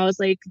them know, I was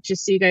like,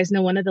 just so you guys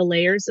know, one of the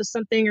layers of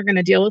something you're going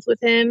to deal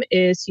with him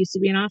is he used to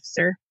be an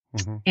officer.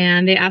 Mm-hmm.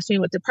 And they asked me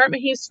what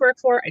department he used to work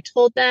for. I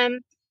told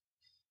them.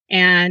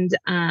 And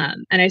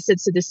I said,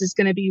 so this is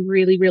going to be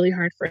really, really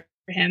hard for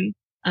him.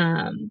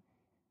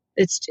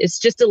 It's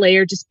just a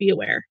layer. Just be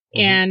aware.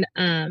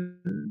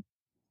 Mm-hmm.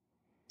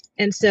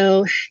 And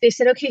so they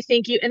said, okay,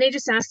 thank you. And they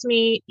just asked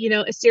me,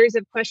 a series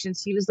of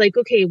questions. He was like,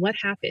 okay, what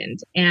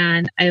happened?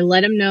 And I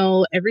let him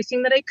know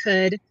everything that I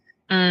could.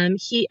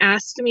 He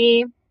asked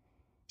me,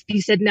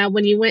 he said, now,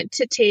 when you went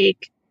to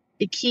take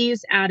the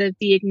keys out of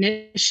the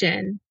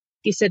ignition,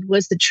 he said,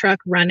 was the truck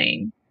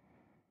running?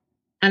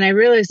 And I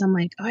realized, I'm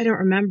like, oh, I don't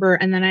remember.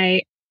 And then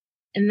I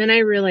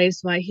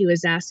realized why he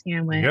was asking.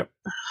 I went, yep.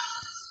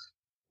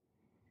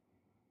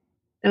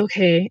 Oh,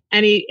 okay.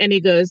 And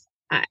he goes,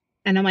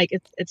 And I'm like,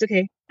 it's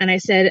okay. And I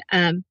said,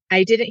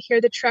 I didn't hear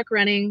the truck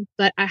running,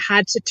 but I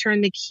had to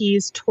turn the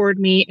keys toward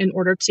me in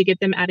order to get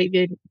them out of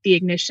the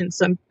ignition.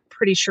 So I'm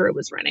pretty sure it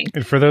was running.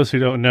 And for those who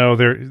don't know,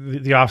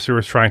 the officer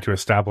was trying to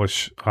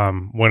establish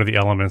one of the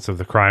elements of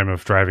the crime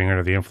of driving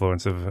under the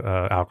influence of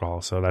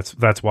alcohol. So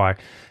that's why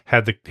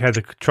had the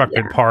truck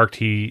been parked,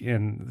 he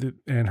and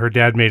her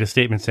dad made a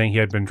statement saying he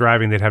had been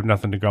driving, they'd have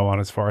nothing to go on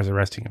as far as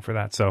arresting him for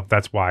that. So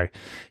that's why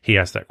he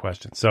asked that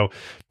question. So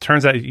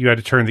turns out you had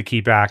to turn the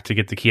key back to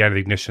get the key out of the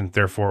ignition.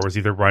 Therefore, it was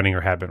either running or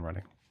had been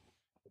running.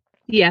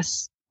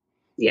 Yes.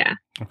 Yeah.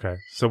 Okay.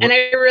 So and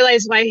I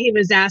realized why he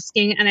was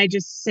asking, and I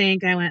just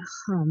sank. I went,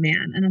 oh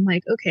man. And I'm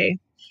like, okay.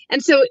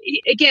 And so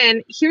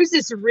again, here's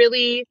this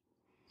really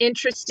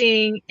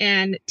interesting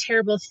and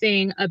terrible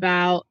thing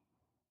about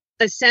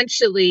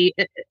essentially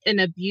an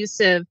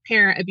abusive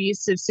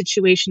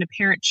situation, a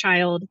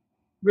parent-child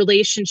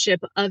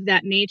relationship of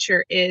that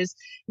nature, is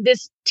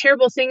this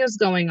terrible thing is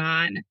going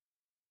on.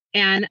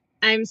 And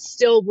I'm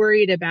still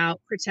worried about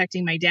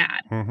protecting my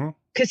dad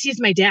because he's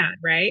my dad.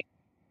 Right.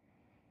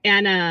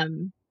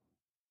 And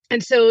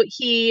so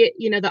he,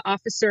 the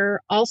officer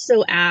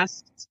also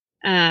asked,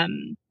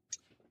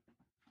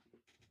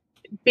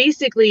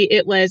 basically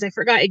it was, I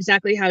forgot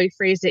exactly how he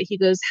phrased it. He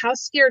goes, how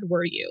scared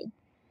were you?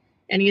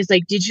 And he's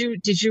like, did you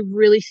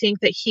really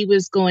think that he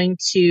was going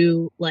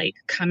to like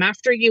come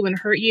after you and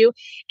hurt you?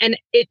 And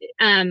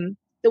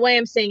the way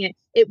I'm saying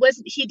it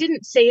was, he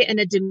didn't say it in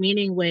a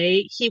demeaning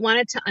way. He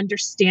wanted to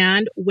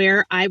understand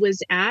where I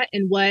was at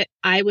and what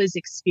I was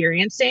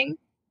experiencing.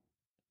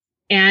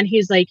 And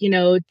he's like,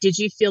 did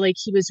you feel like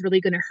he was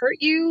really going to hurt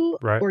you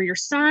or your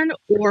son?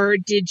 Or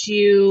did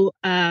you,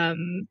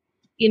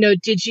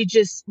 did you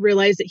just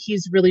realize that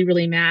he's really,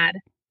 really mad?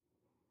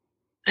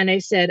 And I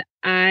said,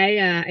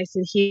 I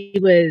said he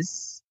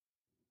was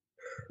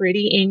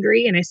pretty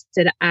angry. And I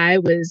said, I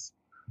was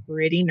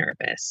pretty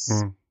nervous.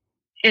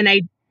 And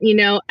I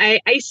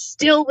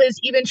still was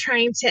even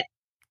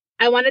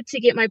I wanted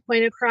to get my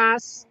point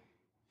across,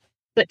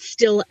 but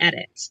still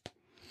edit.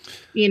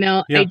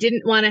 I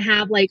didn't want to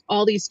have like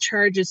all these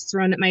charges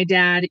thrown at my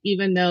dad,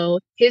 even though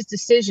his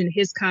decision,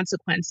 his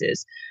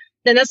consequences.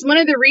 Then that's one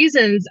of the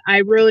reasons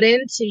I wrote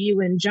into you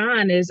and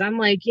John is I'm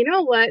like, you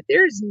know what?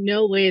 There's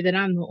no way that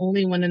I'm the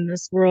only one in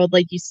this world,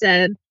 like you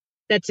said,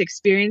 that's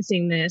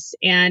experiencing this.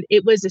 And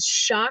it was a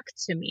shock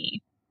to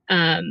me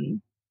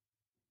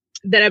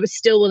that I was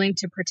still willing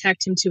to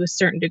protect him to a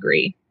certain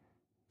degree.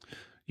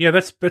 Yeah,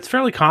 that's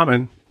fairly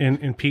common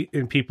in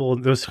people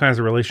in those kinds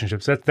of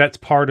relationships. That's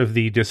part of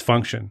the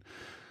dysfunction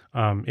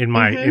in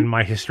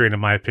my history and in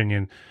my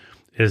opinion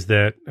is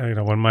that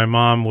when my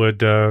mom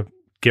would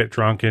get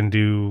drunk and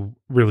do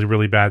really,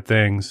 really bad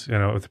things,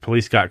 if the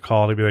police got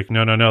called, I'd be like,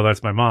 no,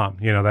 that's my mom.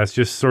 That's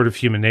just sort of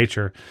human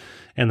nature.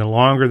 And the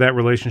longer that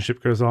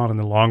relationship goes on and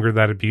the longer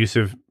that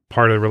abusive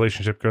part of the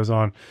relationship goes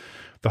on,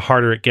 the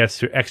harder it gets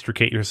to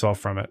extricate yourself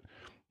from it.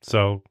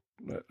 So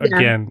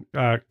again,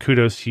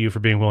 kudos to you for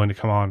being willing to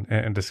come on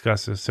and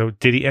discuss this. So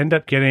did he end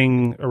up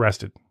getting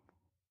arrested?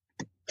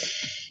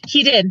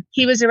 He did.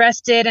 He was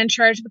arrested and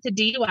charged with a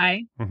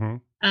DUI.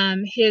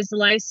 His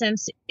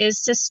license is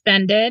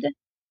suspended.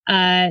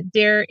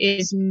 There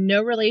is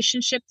no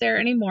relationship there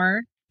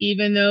anymore,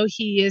 even though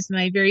he is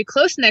my very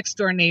close next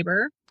door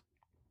neighbor.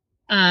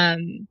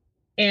 And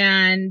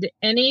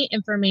any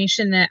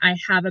information that I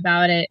have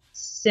about it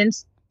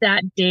since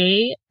that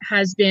day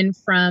has been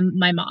from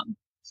my mom.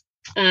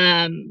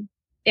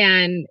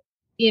 And,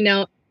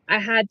 I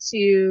had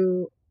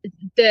to,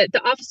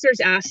 the officers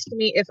asked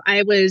me if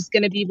I was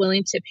going to be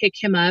willing to pick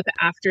him up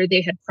after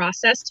they had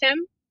processed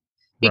him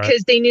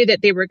because they knew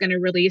that they were going to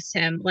release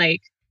him.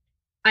 Like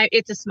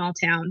it's a small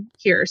town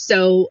here.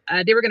 So,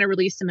 they were going to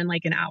release him in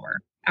like an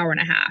hour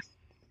and a half.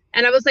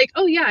 And I was like,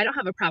 oh yeah, I don't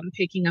have a problem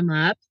picking him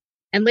up.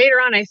 And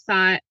later on, I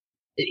thought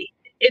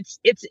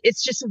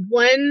it's just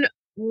one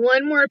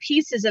more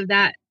pieces of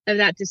that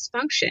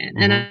dysfunction.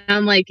 And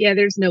I'm like, yeah,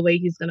 there's no way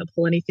he's going to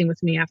pull anything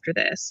with me after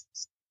this.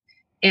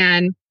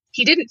 And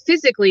he didn't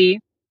physically,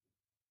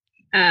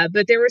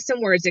 but there were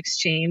some words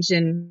exchanged,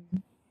 and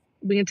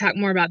we can talk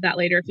more about that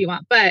later if you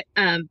want. But,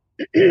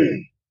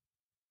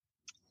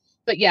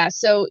 but yeah,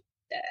 so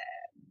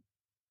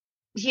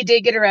he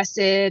did get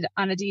arrested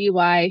on a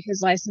DUI.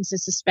 His license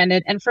is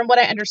suspended. And from what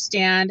I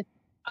understand,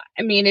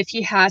 I mean, if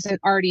he hasn't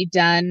already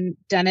done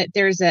it,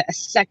 there's a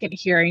second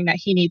hearing that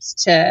he needs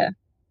to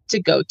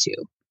go to.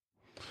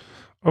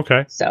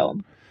 Okay.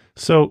 So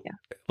yeah.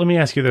 Let me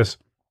ask you this.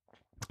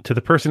 To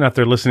the person out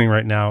there listening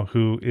right now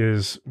who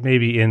is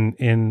maybe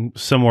in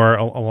somewhere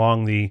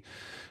along the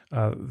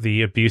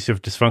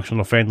abusive,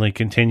 dysfunctional family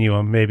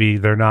continuum, maybe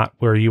they're not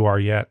where you are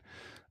yet,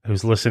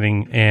 who's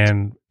listening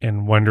and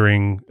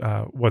wondering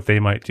what they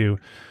might do.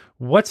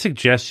 What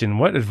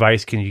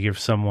advice can you give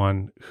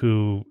someone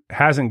who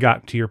hasn't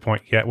gotten to your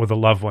point yet with a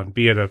loved one,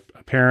 be it a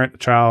parent, a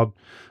child,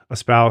 a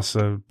spouse,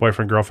 a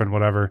boyfriend, girlfriend,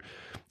 whatever?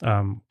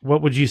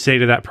 What would you say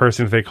to that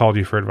person if they called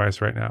you for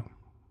advice right now?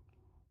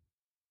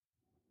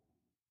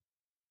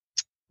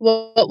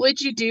 What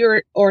would you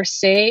do or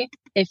say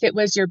if it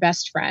was your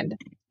best friend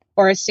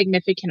or a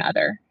significant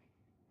other?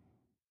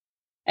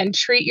 and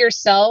treat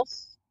yourself,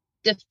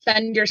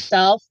 defend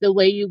yourself the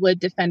way you would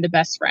defend a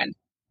best friend.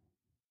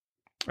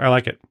 I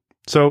like it.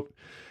 So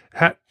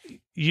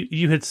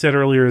you had said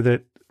earlier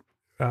that,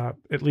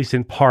 at least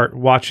in part,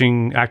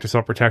 watching Active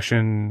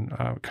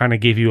Self-Protection kind of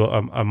gave you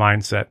a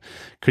mindset.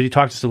 Could you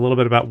talk just a little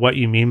bit about what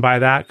you mean by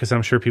that? Because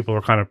I'm sure people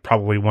are kind of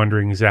probably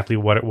wondering exactly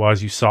what it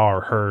was you saw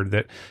or heard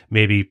that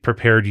maybe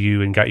prepared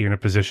you and got you in a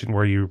position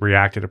where you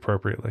reacted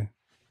appropriately.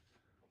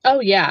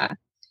 Oh, yeah.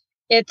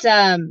 It's,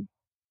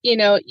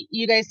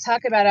 you guys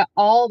talk about it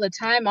all the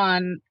time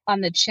on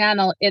the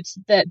channel. It's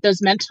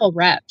those mental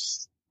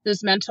reps,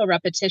 those mental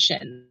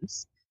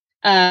repetitions.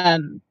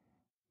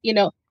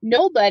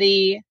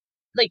 Nobody,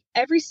 like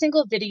every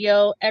single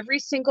video, every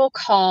single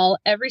call,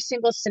 every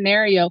single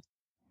scenario,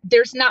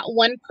 there's not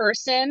one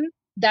person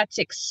that's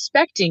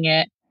expecting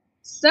it.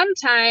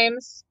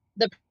 Sometimes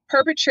the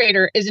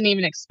perpetrator isn't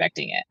even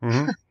expecting it.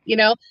 Mm-hmm.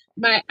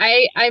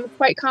 I'm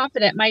quite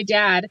confident my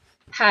dad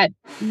had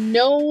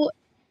no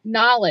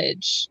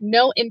knowledge,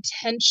 no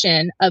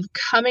intention of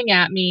coming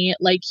at me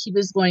like he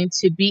was going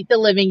to beat the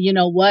living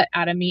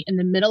out of me in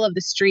the middle of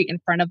the street in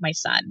front of my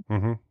son.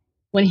 Mm-hmm.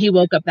 When he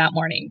woke up that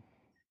morning.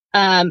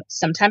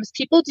 Sometimes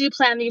people do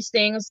plan these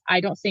things. I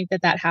don't think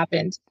that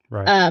happened.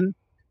 Right.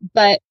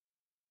 But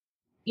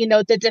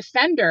the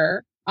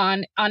defender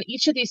on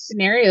each of these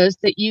scenarios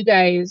that you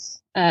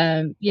guys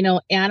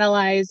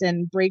analyze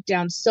and break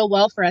down so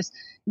well for us,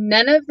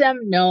 none of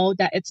them know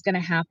that it's going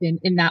to happen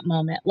in that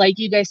moment. Like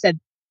you guys said,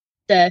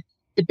 the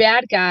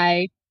bad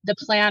guy, the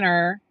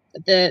planner,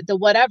 the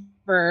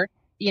whatever,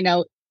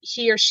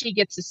 he or she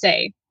gets to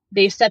say.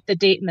 They set the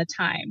date and the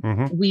time.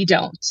 Mm-hmm. We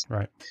don't.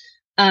 Right.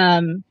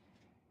 And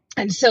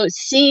so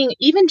seeing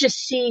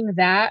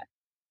that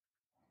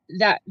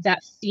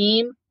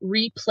theme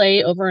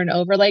replay over and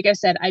over, like I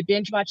said, I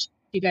binge watch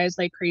you guys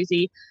like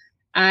crazy.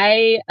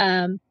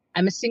 I'm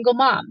a single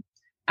mom.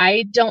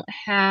 I don't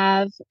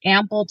have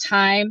ample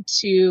time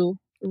to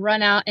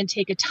run out and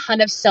take a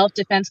ton of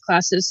self-defense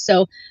classes.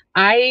 So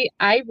I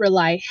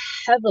rely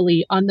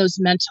heavily on those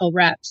mental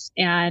reps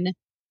and,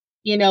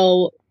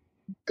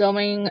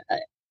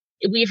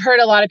 we've heard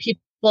a lot of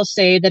people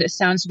say that it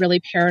sounds really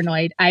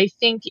paranoid. I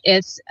think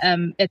it's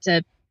a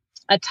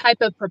type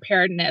of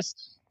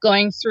preparedness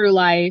going through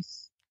life,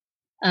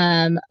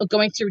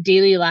 going through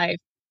daily life.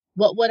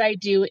 What would I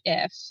do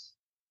if?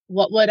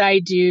 What would I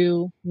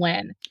do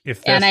when?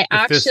 If this,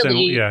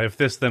 if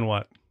this, then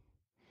what?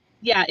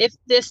 Yeah, if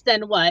this,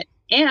 then what?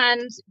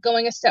 And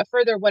going a step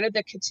further, what are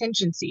the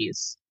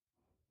contingencies?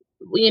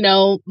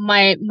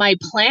 My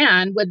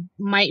plan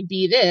might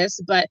be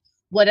this, but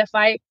what if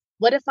I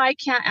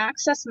can't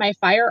access my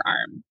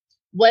firearm?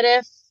 What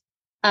if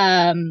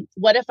I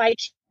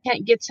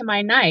can't get to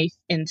my knife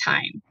in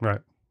time?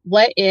 Right.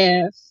 What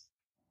if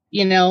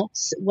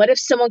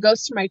someone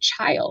goes to my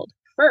child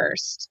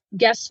first?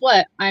 Guess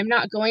what? I'm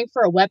not going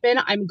for a weapon.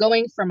 I'm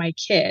going for my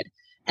kid.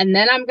 And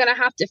then I'm going to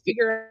have to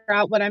figure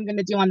out what I'm going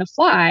to do on the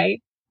fly.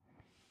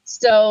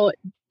 So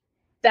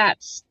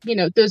that's,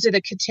 those are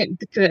the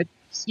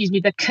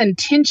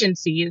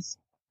contingencies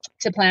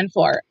to plan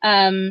for.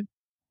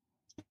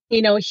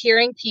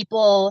 Hearing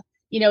people,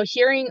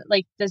 hearing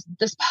like this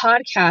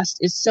podcast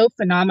is so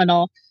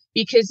phenomenal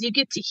because you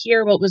get to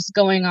hear what was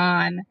going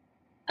on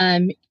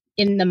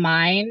in the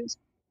mind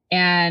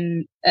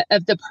and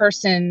of the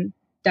person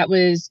that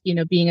was,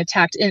 being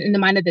attacked in the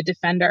mind of the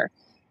defender.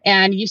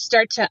 And you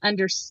start to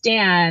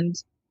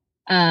understand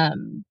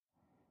how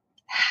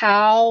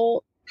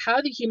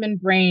the human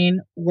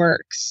brain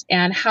works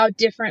and how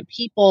different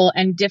people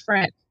and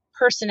different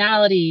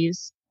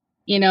personalities,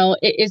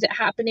 is it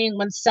happening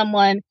when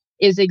someone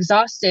is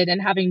exhausted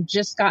and having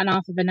just gotten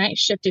off of a night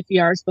shift a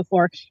few hours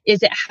before?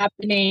 Is it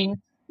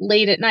happening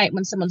late at night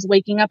when someone's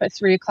waking up at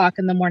 3 o'clock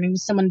in the morning,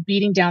 someone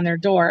beating down their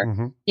door?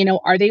 Mm-hmm.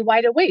 Are they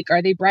wide awake?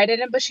 Are they bright-eyed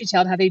and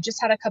bushy-tailed? Have they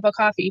just had a cup of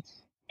coffee?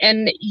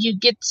 And you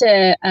get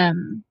to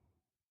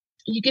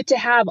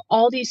have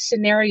all these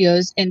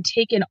scenarios and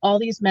take in all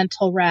these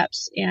mental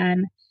reps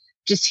and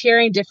just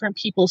hearing different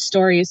people's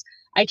stories.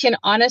 I can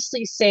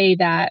honestly say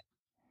that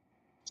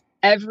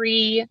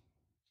every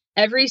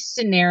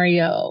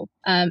scenario,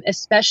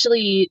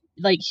 especially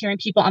like hearing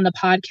people on the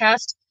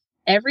podcast,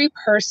 every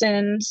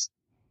person's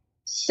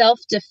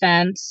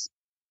self-defense,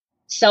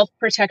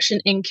 self-protection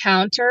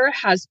encounter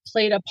has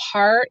played a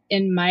part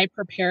in my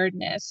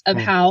preparedness of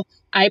how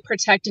I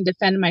protect and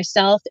defend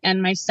myself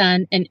and my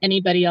son and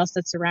anybody else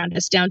that's around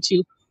us, down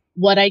to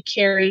what I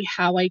carry,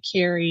 how I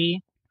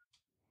carry,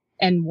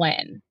 and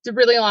when. It's a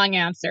really long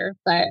answer,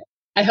 but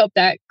I hope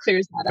that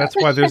clears that up. That's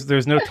why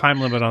there's no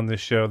time limit on this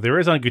show. There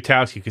is on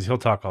Gutowski because he'll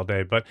talk all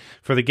day, but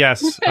for the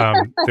guests,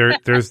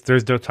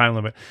 there's no time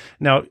limit.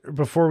 Now,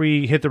 before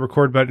we hit the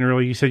record button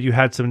earlier, you said you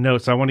had some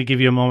notes. I want to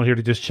give you a moment here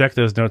to just check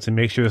those notes and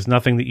make sure there's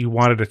nothing that you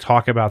wanted to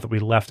talk about that we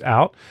left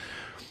out,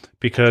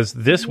 because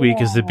this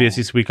week is the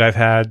busiest week I've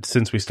had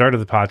since we started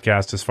the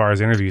podcast as far as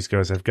interviews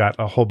goes. I've got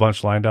a whole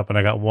bunch lined up, and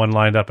I got one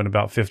lined up in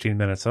about 15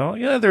 minutes. So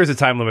yeah, there is a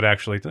time limit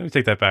actually. Let me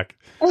take that back.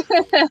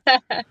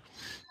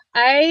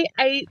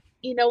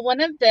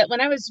 when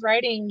I was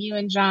writing you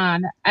and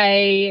John,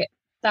 I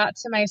thought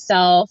to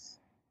myself,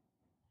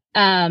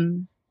 I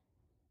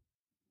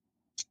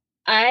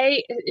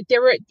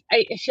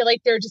feel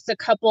like there are just a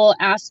couple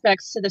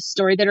aspects to the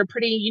story that are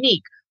pretty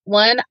unique.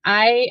 One,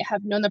 I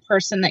have known the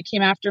person that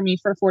came after me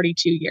for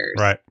 42 years.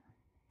 Right.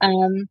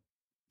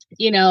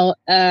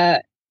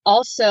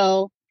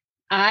 Also,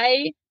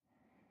 and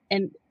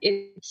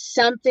it's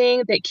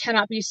something that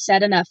cannot be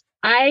said enough.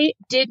 I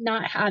did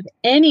not have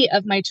any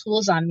of my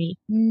tools on me.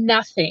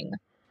 Nothing.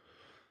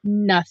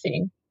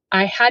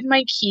 I had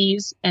my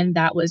keys and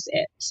that was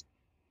it.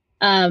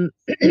 And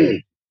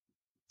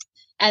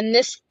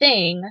this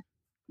thing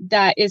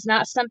that is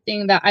not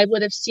something that I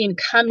would have seen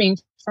coming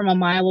from a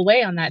mile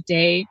away on that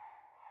day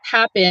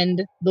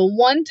happened the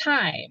one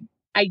time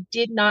I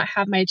did not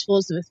have my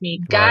tools with me.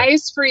 Right.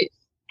 Guys, for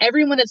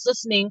everyone that's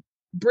listening,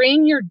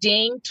 bring your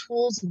dang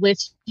tools with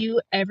you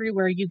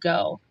everywhere you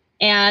go.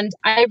 And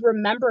I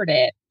remembered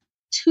it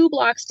 2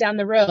 blocks down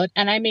the road,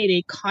 and I made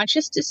a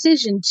conscious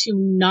decision to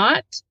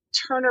not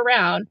turn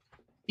around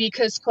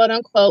because, quote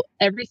unquote,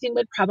 everything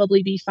would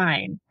probably be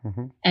fine.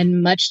 Mm-hmm.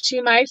 And much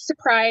to my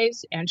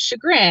surprise and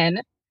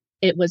chagrin,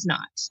 it was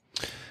not.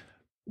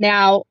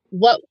 Now,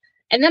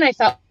 and then I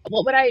thought,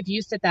 what would I have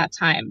used at that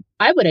time?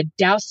 I would have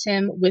doused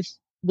him with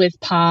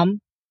Palm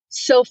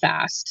so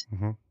fast.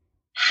 Mm-hmm.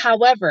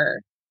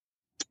 However,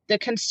 the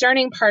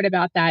concerning part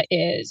about that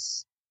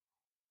is,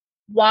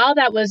 while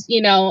that was,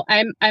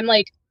 I'm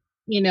like,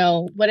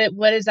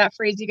 what is that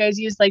phrase you guys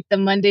use? Like the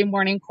Monday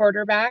morning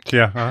quarterback?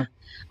 Yeah. Uh-huh.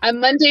 I'm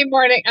Monday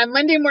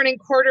morning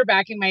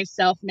quarterbacking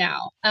myself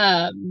now.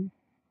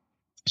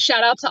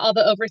 Shout out to all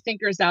the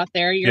overthinkers out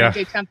there. You're in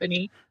good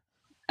company.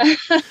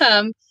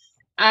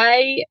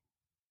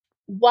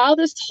 While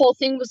this whole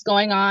thing was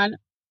going on,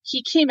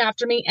 he came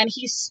after me and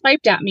he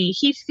swiped at me.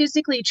 He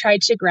physically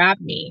tried to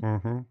grab me.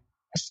 Mm-hmm.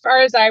 As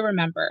far as I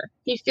remember,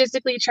 he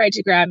physically tried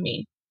to grab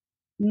me.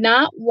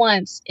 Not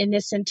once in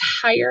this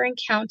entire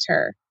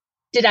encounter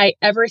did I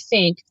ever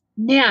think,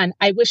 man,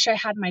 I wish I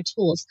had my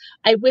tools.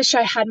 I wish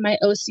I had my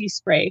OC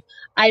spray.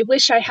 I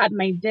wish I had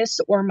my this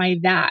or my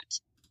that.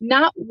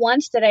 Not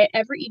once did I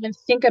ever even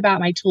think about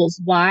my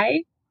tools.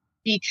 Why?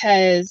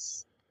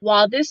 Because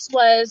while this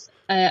was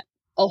a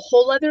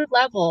whole other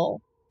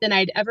level than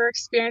I'd ever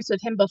experienced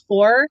with him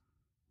before,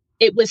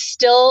 it was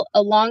still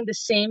along the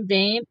same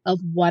vein of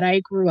what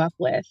I grew up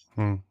with.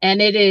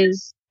 And it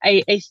is,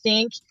 I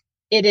think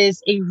it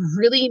is a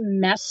really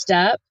messed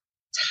up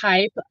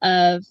type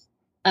of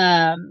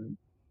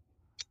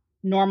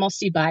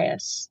normalcy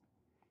bias,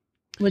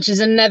 which is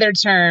another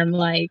term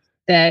like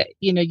that,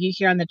 you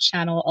hear on the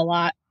channel a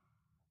lot.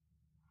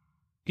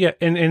 Yeah,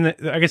 and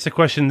I guess the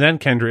question then,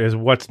 Kendra, is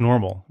what's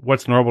normal?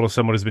 What's normal to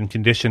someone who's been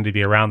conditioned to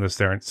be around this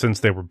there since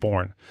they were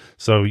born?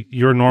 So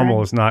your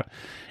normal is not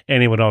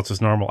anyone else's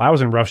normal. I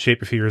was in rough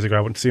shape a few years ago.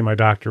 I went to see my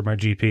doctor, my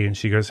GP, and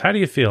she goes, "How do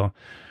you feel?"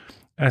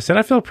 And I said,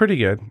 "I feel pretty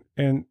good."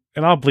 And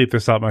I'll bleep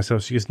this out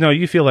myself. She goes, "No,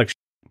 you feel like shit,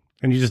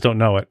 and you just don't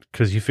know it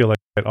because you feel like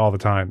it all the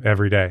time,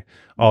 every day,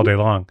 all day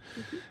long."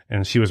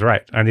 And she was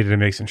right. I needed to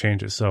make some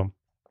changes. So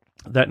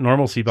that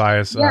normalcy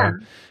bias,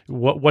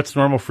 what's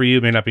normal for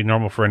you may not be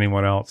normal for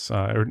anyone else,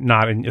 or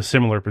not in a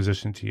similar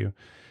position to you.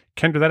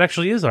 Kendra, that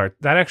actually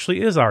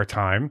is our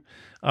time.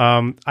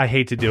 I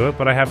hate to do it,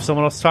 but I have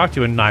someone else to talk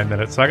to in 9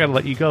 minutes, so I got to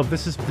let you go.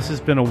 This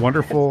has been a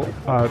wonderful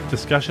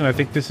discussion. I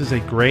think this is a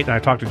great, and I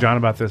talked to John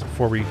about this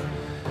before we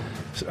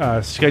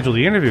scheduled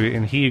the interview,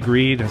 and he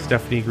agreed, and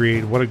Stephanie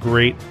agreed. What a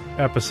great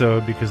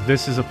episode, because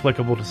this is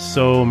applicable to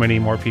so many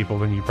more people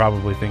than you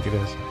probably think it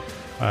is.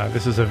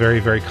 This is a very,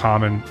 very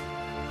common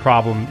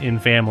problem in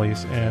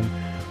families, and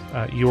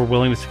your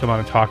willingness to come on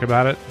and talk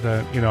about it.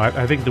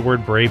 I think the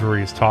word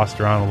bravery is tossed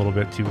around a little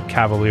bit too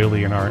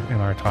cavalierly in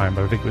our time,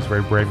 but I think it was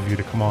very brave of you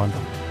to come on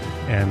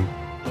and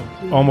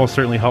almost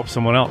certainly help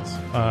someone else.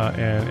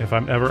 And if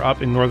I'm ever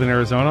up in northern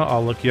Arizona,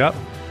 I'll look you up,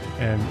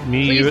 and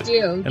Please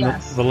do. and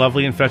Yes. the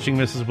lovely and fetching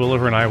Mrs.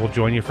 Williver and I will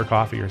join you for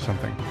coffee or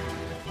something.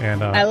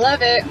 And I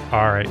love it.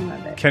 All right, I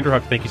love it. Kendra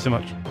Huck, thank you so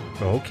much.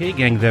 Okay,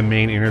 gang, the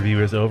main interview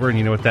is over, and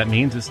you know what that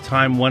means. It's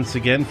time once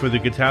again for the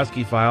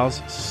Gutowski Files,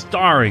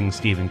 starring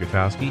Stephen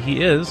Gutowski.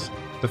 He is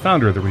the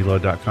founder of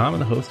TheReload.com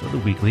and the host of the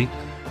weekly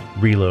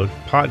Reload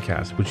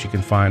podcast, which you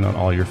can find on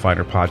all your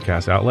finer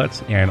podcast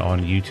outlets and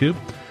on YouTube.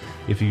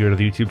 If you go to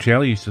the YouTube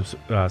channel, you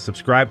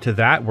subscribe to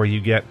that, where you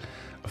get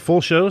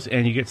full shows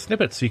and you get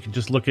snippets, so you can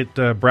just look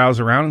at, browse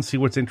around and see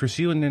what's interests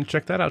you, and then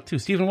check that out too.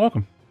 Stephen,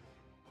 welcome.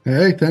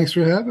 Hey, thanks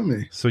for having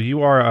me. So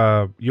you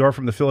are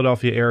from the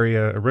Philadelphia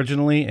area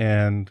originally,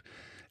 and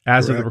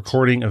as of the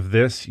recording of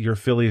this, your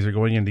Phillies are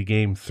going into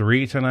Game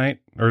 3 tonight,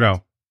 or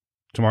no,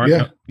 tomorrow? Yeah,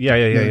 no.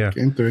 Yeah.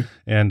 Game 3,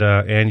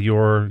 and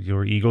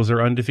your Eagles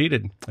are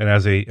undefeated. And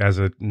as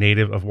a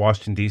native of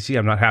Washington D.C.,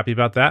 I'm not happy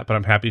about that, but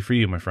I'm happy for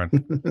you, my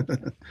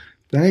friend.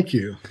 Thank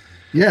you.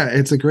 Yeah,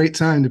 it's a great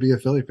time to be a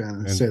Philly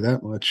fan. I'll say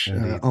that much.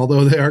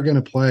 Although they are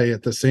going to play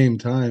at the same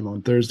time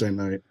on Thursday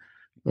night,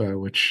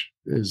 which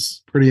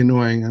is pretty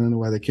annoying. I don't know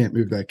why they can't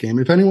move that game.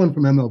 If anyone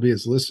from MLB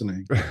is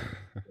listening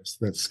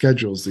that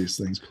schedules these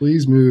things,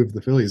 please move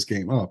the Phillies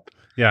game up.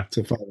 Yeah.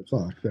 to 5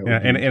 o'clock.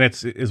 And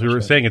it's, as we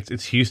were saying,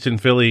 it's Houston,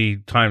 Philly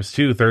times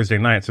 2 Thursday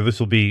night. So this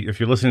will be, if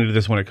you're listening to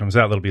this when it comes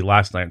out, that'll be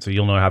last night. So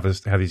you'll know how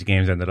these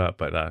games ended up.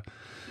 But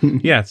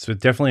yeah, it's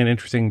definitely an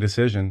interesting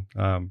decision.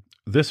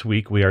 This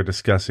week we are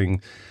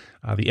discussing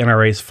the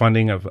NRA's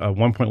funding of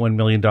 $1.1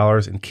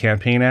 million in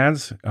campaign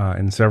ads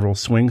in several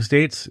swing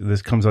states.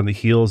 This comes on the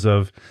heels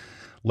of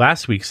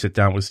last week's sit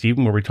down with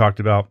Stephen, where we talked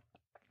about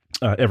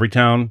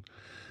Everytown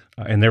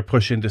and their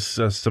push into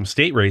some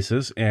state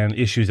races and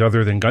issues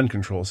other than gun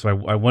control.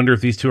 So I wonder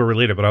if these two are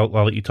related, but I'll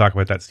let you talk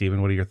about that,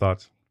 Stephen. What are your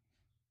thoughts?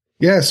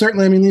 Yeah,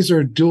 certainly. I mean, these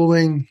are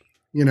dueling,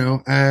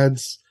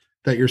 ads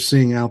that you're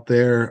seeing out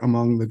there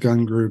among the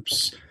gun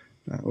groups,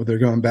 where they're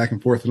going back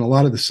and forth in a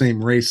lot of the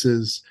same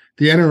races.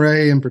 The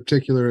NRA in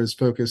particular is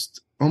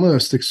focused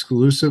almost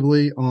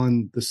exclusively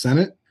on the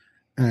Senate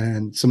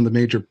and some of the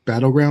major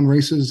battleground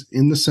races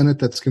in the Senate.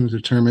 That's going to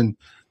determine,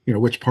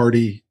 which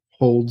party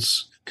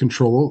holds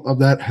control of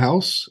that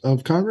House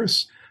of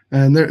Congress.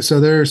 And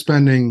they're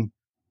spending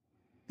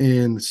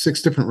in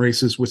 6 different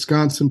races: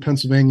 Wisconsin,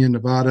 Pennsylvania,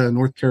 Nevada,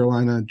 North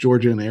Carolina,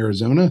 Georgia, and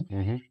Arizona,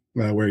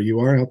 where you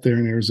are out there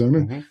in Arizona.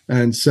 Mm-hmm.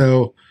 And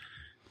so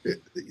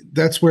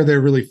that's where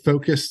they're really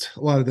focused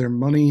a lot of their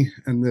money.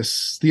 And the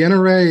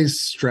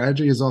NRA's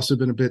strategy has also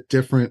been a bit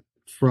different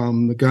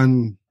from the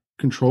gun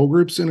control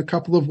groups in a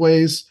couple of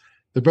ways.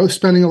 They're both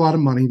spending a lot of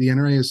money. The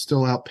NRA is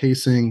still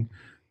outpacing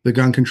the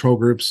gun control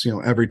groups.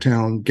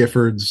 Everytown,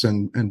 Giffords,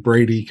 and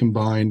Brady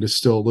combined is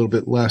still a little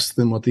bit less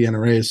than what the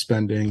NRA is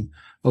spending.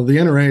 Well, the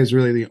NRA is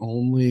really the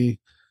only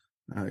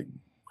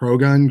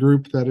pro-gun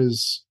group that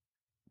is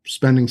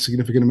spending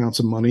significant amounts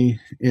of money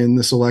in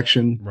this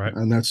election, right?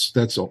 And that's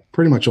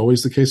pretty much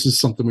always the case. This is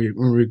something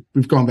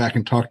we've gone back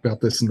and talked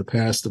about this in the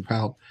past, of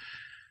how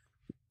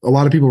a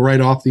lot of people write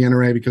off the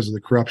NRA because of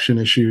the corruption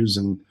issues,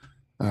 and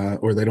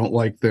or they don't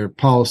like their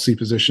policy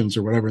positions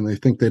or whatever, and they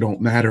think they don't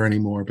matter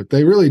anymore. But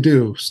they really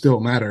do still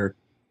matter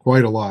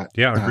quite a lot.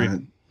 Yeah,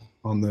 agreed.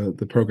 On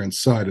the pro-gun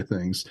side of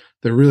things,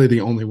 they're really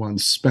the only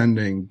ones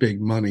spending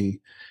big money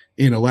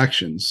in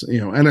elections.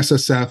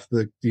 NSSF,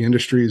 the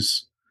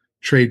industry's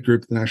trade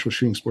group, the National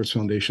Shooting Sports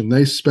Foundation,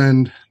 they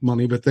spend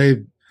money, but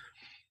they've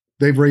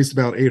raised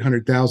about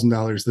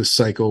 $800,000 this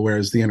cycle,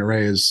 whereas the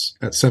NRA is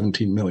at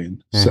 $17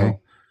 million. Mm-hmm.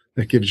 So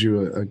that gives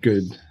you a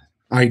good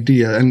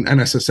idea. And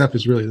NSSF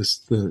is really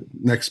the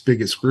next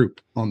biggest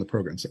group on the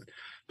pro-gun side.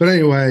 But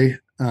anyway,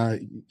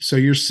 so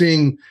you're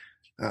seeing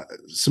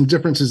some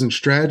differences in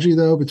strategy,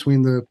 though,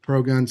 between the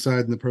pro-gun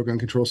side and the pro-gun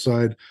control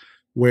side,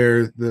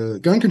 where the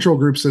gun control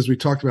groups, as we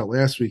talked about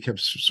last week, have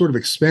sort of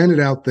expanded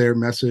out their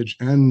message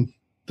and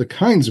the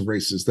kinds of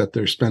races that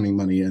they're spending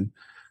money in.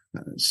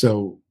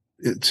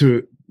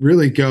 To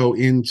really go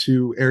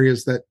into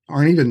areas that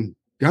aren't even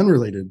gun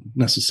related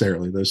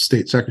necessarily, those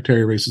state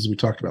secretary races we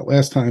talked about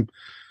last time,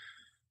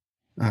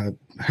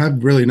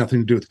 have really nothing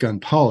to do with gun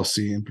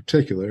policy in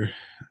particular.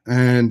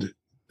 And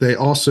they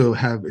also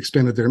have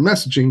expanded their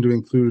messaging to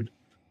include,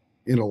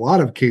 in a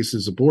lot of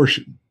cases,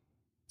 abortion,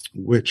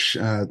 which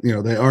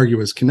they argue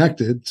is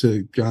connected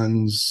to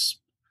guns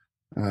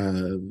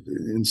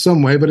in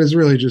some way, but is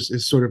really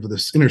is sort of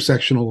this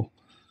intersectional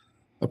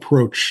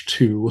approach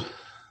to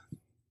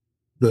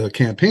the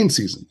campaign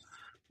season.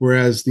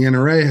 Whereas the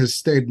NRA has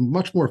stayed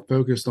much more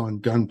focused on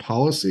gun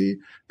policy.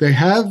 They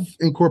have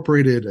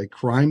incorporated a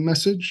crime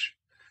message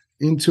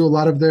into a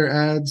lot of their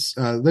ads.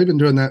 They've been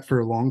doing that for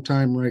a long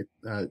time, right?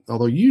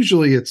 Although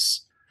usually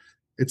it's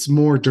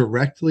more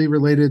directly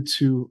related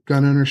to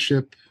gun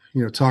ownership,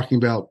 talking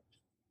about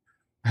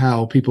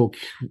how people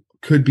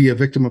could be a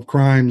victim of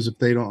crimes if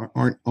they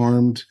aren't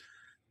armed.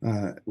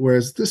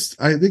 Whereas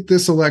I think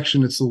this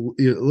election, it's a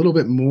little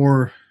bit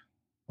more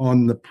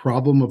on the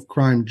problem of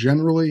crime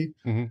generally,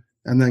 mm-hmm.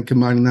 and then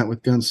combining that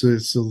with guns, so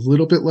it's a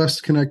little bit less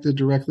connected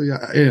directly.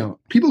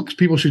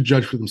 People should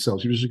judge for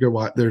themselves. You should go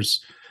watch.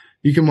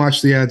 You can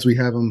watch the ads. We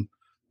have them.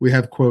 We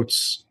have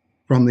quotes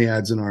from the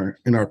ads in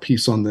our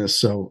piece on this.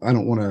 So I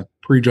don't want to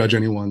prejudge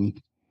anyone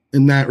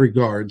in that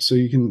regard. So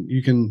you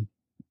can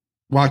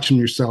watch them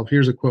yourself.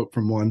 Here's a quote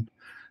from one.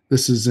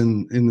 This is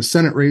in the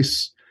Senate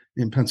race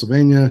in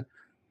Pennsylvania.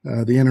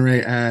 The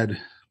NRA ad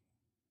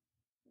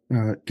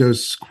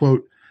goes,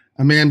 quote,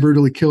 "A man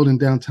brutally killed in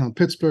downtown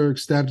Pittsburgh,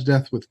 stabbed to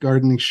death with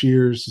gardening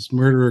shears. His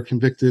murderer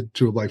convicted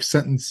to a life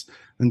sentence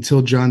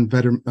until John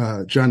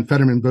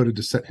Fetterman voted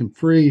to set him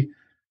free.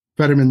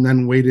 Fetterman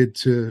then wanted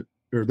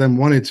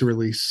to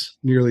release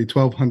nearly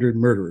 1,200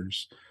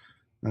 murderers."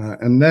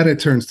 And then it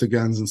turns to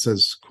guns and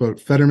says,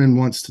 quote, "Fetterman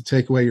wants to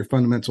take away your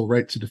fundamental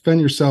right to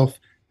defend yourself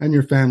and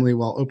your family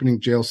while opening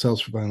jail cells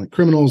for violent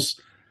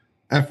criminals.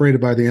 Rated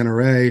by the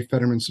NRA,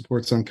 Fetterman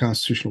supports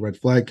unconstitutional red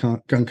flag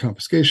gun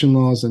confiscation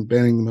laws and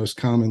banning the most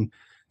common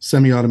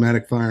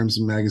semi-automatic firearms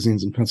and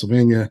magazines in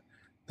Pennsylvania.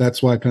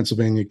 That's why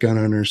Pennsylvania gun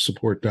owners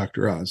support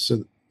Dr. Oz."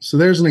 So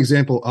there's an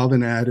example of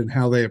an ad and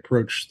how they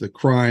approach the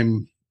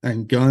crime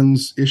and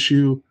guns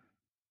issue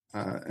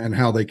and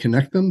how they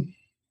connect them.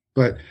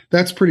 But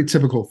that's pretty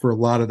typical for a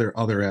lot of their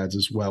other ads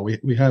as well.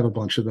 We have a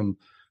bunch of them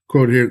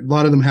quoted here. A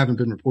lot of them haven't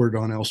been reported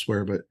on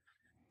elsewhere, but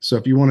so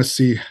if you want to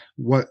see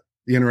what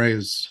the NRA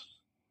is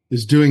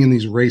is doing in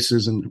these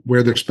races and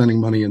where they're spending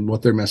money and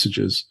what their message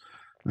is,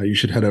 you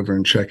should head over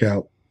and check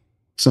out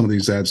some of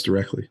these ads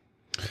directly.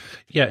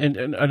 Yeah, and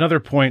another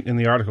point in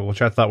the article,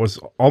 which I thought was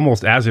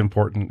almost as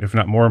important, if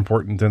not more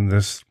important than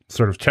this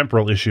sort of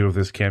temporal issue of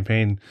this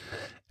campaign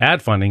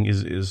ad funding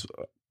is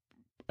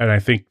and I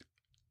think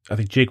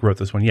Jake wrote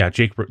this one. Yeah,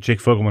 Jake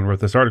Fogelman wrote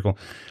this article,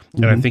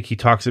 and I think he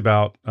talks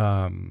about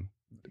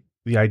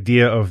the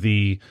idea of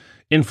the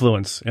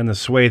influence and the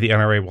sway the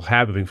NRA will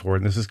have moving forward.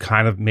 And this is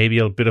kind of maybe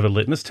a bit of a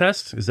litmus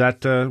test. Is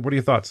that what are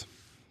your thoughts?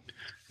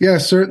 Yeah,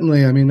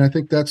 certainly. I mean, I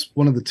think that's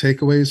one of the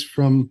takeaways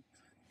from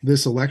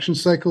this election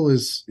cycle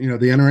is, the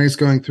NRA is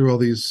going through all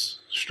these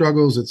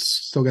struggles. It's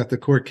still got the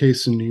court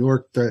case in New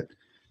York that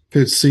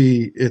could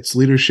see its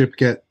leadership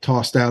get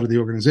tossed out of the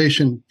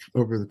organization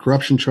over the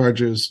corruption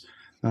charges.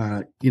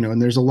 And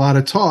there's a lot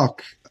of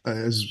talk,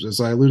 as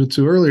I alluded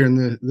to earlier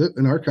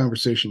in our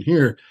conversation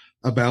here,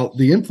 about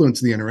the influence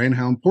of the NRA and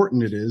how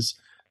important it is.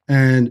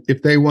 And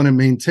if they want to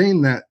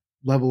maintain that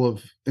level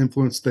of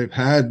influence they've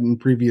had in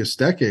previous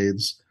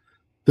decades,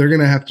 they're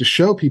going to have to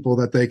show people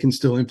that they can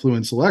still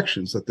influence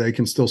elections, that they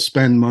can still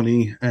spend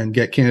money and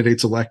get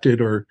candidates elected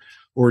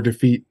or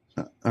defeat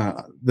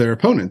their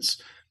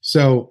opponents.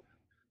 So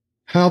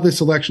how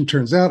this election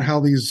turns out, how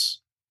these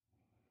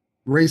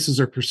races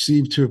are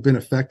perceived to have been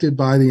affected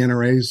by the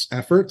NRA's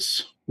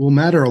efforts will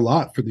matter a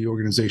lot for the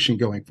organization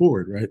going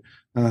forward, right?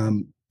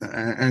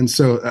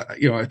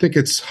 I think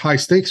it's high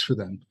stakes for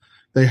them.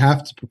 They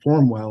have to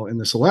perform well in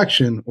this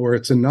election, or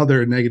it's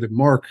another negative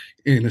mark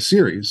in a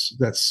series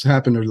that's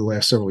happened over the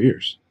last several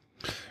years.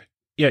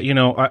 Yeah,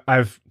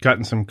 I've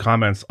gotten some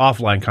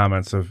offline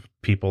comments of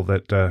people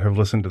that have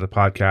listened to the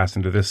podcast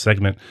and to this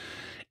segment,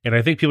 and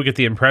I think people get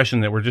the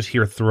impression that we're just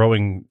here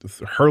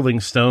hurling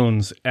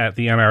stones at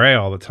the NRA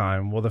all the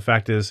time. Well, the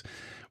fact is,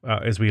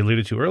 as we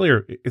alluded to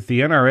earlier, if the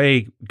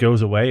NRA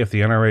goes away, if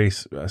the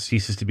NRA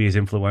ceases to be as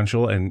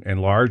influential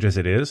and large as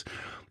it is,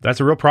 that's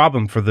a real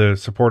problem for the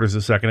supporters of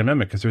the Second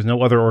Amendment, because there's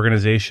no other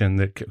organization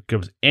that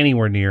goes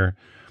anywhere near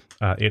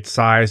its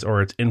size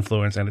or its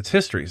influence and its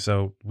history.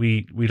 So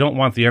we don't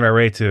want the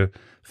NRA to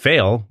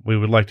fail. We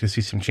would like to see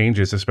some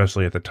changes,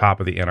 especially at the top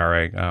of the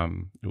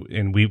NRA.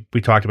 And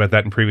we talked about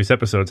that in previous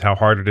episodes, how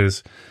hard it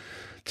is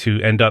to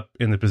end up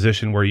in the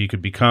position where you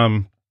could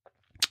become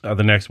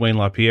the next Wayne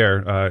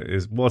LaPierre.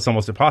 It's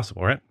almost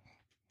impossible, right?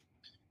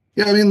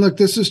 Yeah, I mean, look,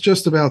 this is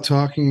just about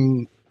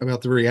talking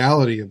about the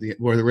reality of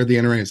where the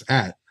NRA is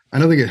at. I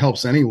don't think it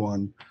helps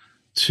anyone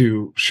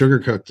to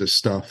sugarcoat this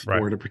stuff,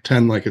 right, or to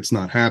pretend like it's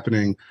not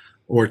happening,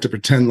 or to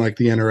pretend like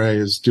the NRA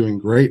is doing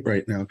great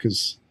right now,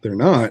 because they're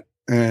not.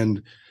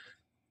 And,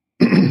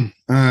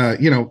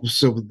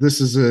 so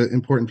this is an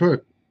important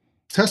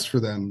test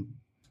for them.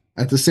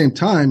 At the same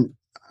time,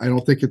 I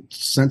don't think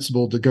it's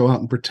sensible to go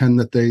out and pretend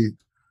that they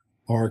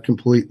are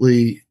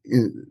completely,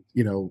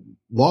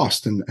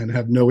 lost and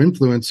have no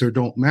influence or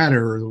don't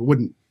matter or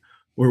wouldn't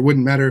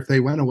matter if they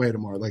went away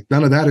tomorrow. Like,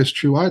 none of that is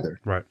true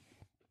either. Right.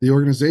 The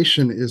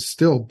organization is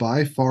still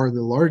by far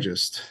the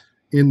largest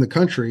in the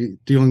country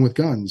dealing with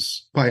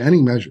guns by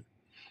any measure.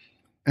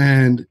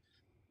 And,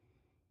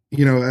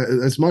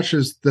 as much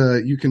as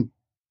you can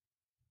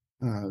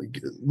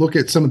look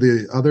at some of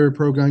the other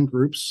pro-gun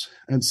groups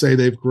and say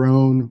they've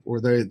grown or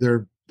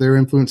their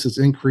influence has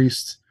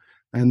increased,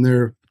 and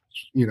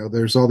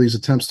there's all these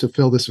attempts to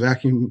fill this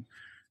vacuum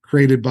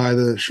created by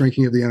the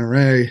shrinking of the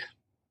NRA,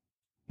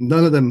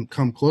 none of them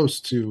come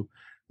close to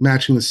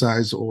matching the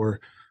size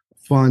or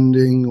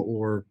funding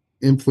or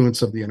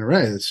influence of the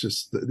NRA. It's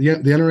just the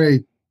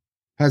NRA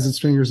has its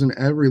fingers in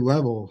every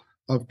level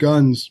of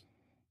guns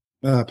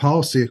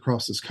policy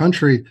across this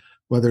country,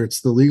 whether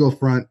it's the legal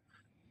front,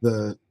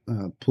 the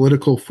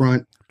political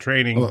front,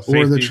 training,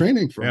 or the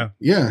training front.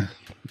 Yeah.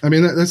 I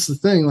mean, that's the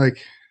thing. Like,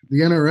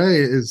 the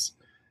NRA is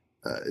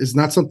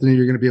not something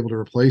you're going to be able to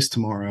replace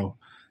tomorrow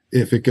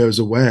if it goes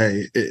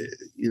away.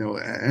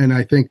 And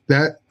I think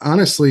that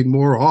honestly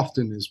more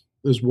often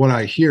is what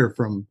I hear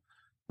from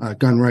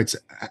gun rights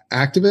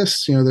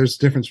activists. There's a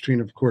difference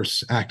between, of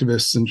course,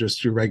 activists and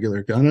just your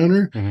regular gun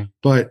owner. Mm-hmm.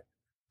 But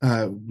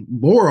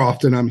more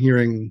often I'm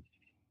hearing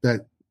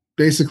that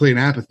basically an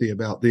apathy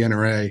about the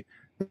NRA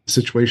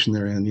situation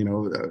they're in.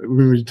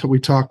 We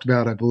talked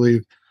about, I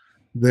believe,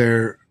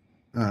 their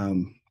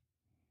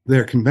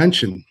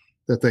convention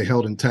that they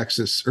held in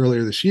Texas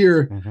earlier this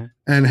year, mm-hmm,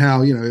 and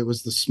how, it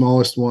was the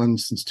smallest one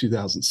since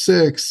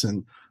 2006.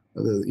 And,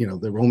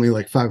 there were only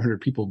like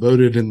 500 people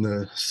voted in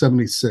the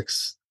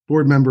 76th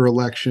board member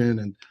election.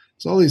 And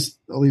it's all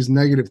these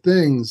negative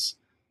things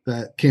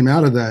that came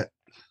out of that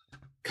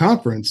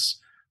conference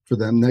for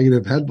them,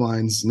 negative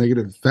headlines,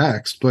 negative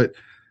facts. But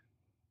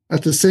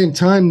at the same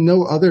time,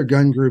 no other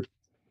gun group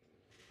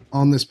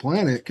on this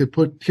planet could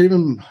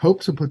even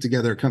hope to put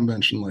together a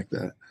convention like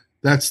that.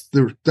 That's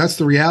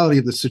the reality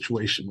of the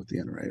situation with the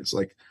NRA. It's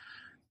like,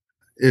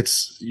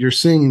 you're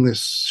seeing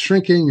this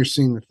shrinking, you're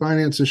seeing the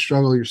finances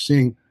struggle, you're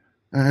seeing,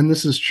 and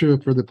this is true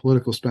for the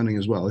political spending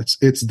as well.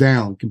 It's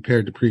down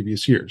compared to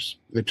previous years.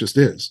 It just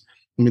is.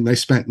 I mean, they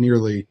spent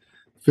nearly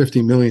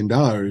 $50 million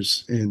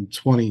in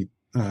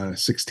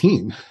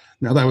 2016.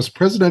 Now, that was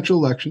presidential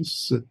elections.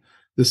 So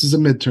this is a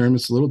midterm.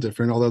 It's a little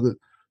different, although the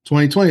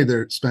 2020,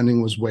 their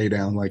spending was way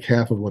down, like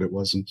half of what it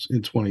was in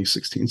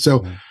 2016.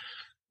 So,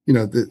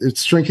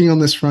 it's shrinking on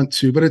this front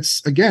too. But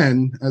it's,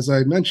 again, as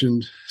I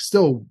mentioned,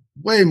 still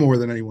way more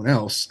than anyone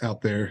else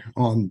out there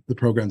on the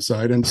pro-gun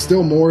side, and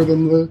still more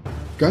than the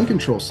gun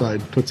control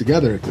side put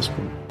together at this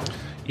point.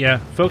 Yeah,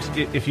 folks,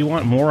 if you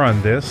want more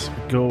on this,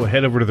 go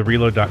head over to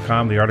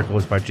thereload.com. The article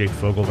is by Jake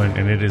Fogelman,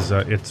 and it is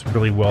it's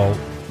really well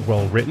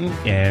written,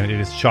 and it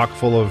is chock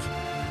full of,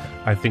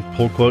 I think,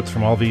 pull quotes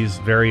from all these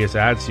various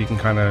ads, so you can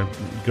kind of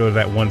go to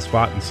that one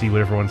spot and see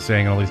what everyone's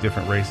saying on all these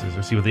different races,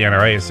 or see what the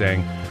NRA is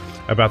saying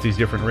about these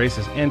different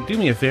races. And do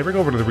me a favor, go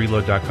over to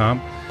thereload.com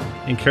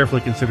and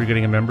carefully consider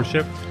getting a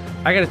membership.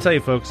 I got to tell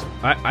you, folks,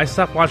 I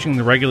stopped watching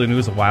the regular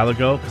news a while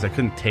ago because I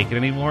couldn't take it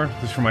anymore,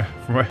 just for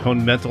my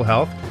own mental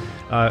health.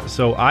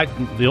 So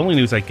the only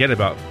news I get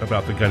about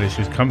the gun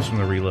issues comes from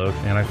the Reload,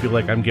 and I feel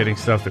like I'm getting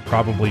stuff that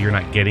probably you're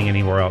not getting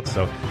anywhere else.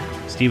 So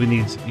Stephen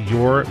needs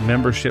your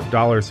membership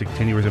dollars to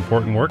continue his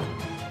important work.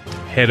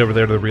 Head over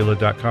there to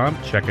thereload.com,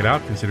 check it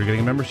out, consider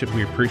getting a membership.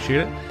 We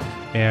appreciate it.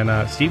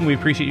 And Stephen, we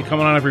appreciate you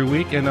coming on every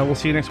week, and we'll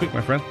see you next week,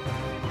 my friend.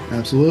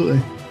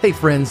 Absolutely. Hey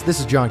friends, this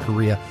is John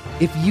Correa.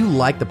 If you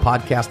like the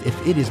podcast, if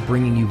it is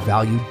bringing you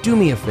value, do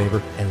me a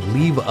favor and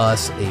leave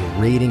us a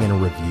rating and a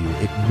review.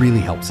 It really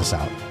helps us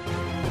out.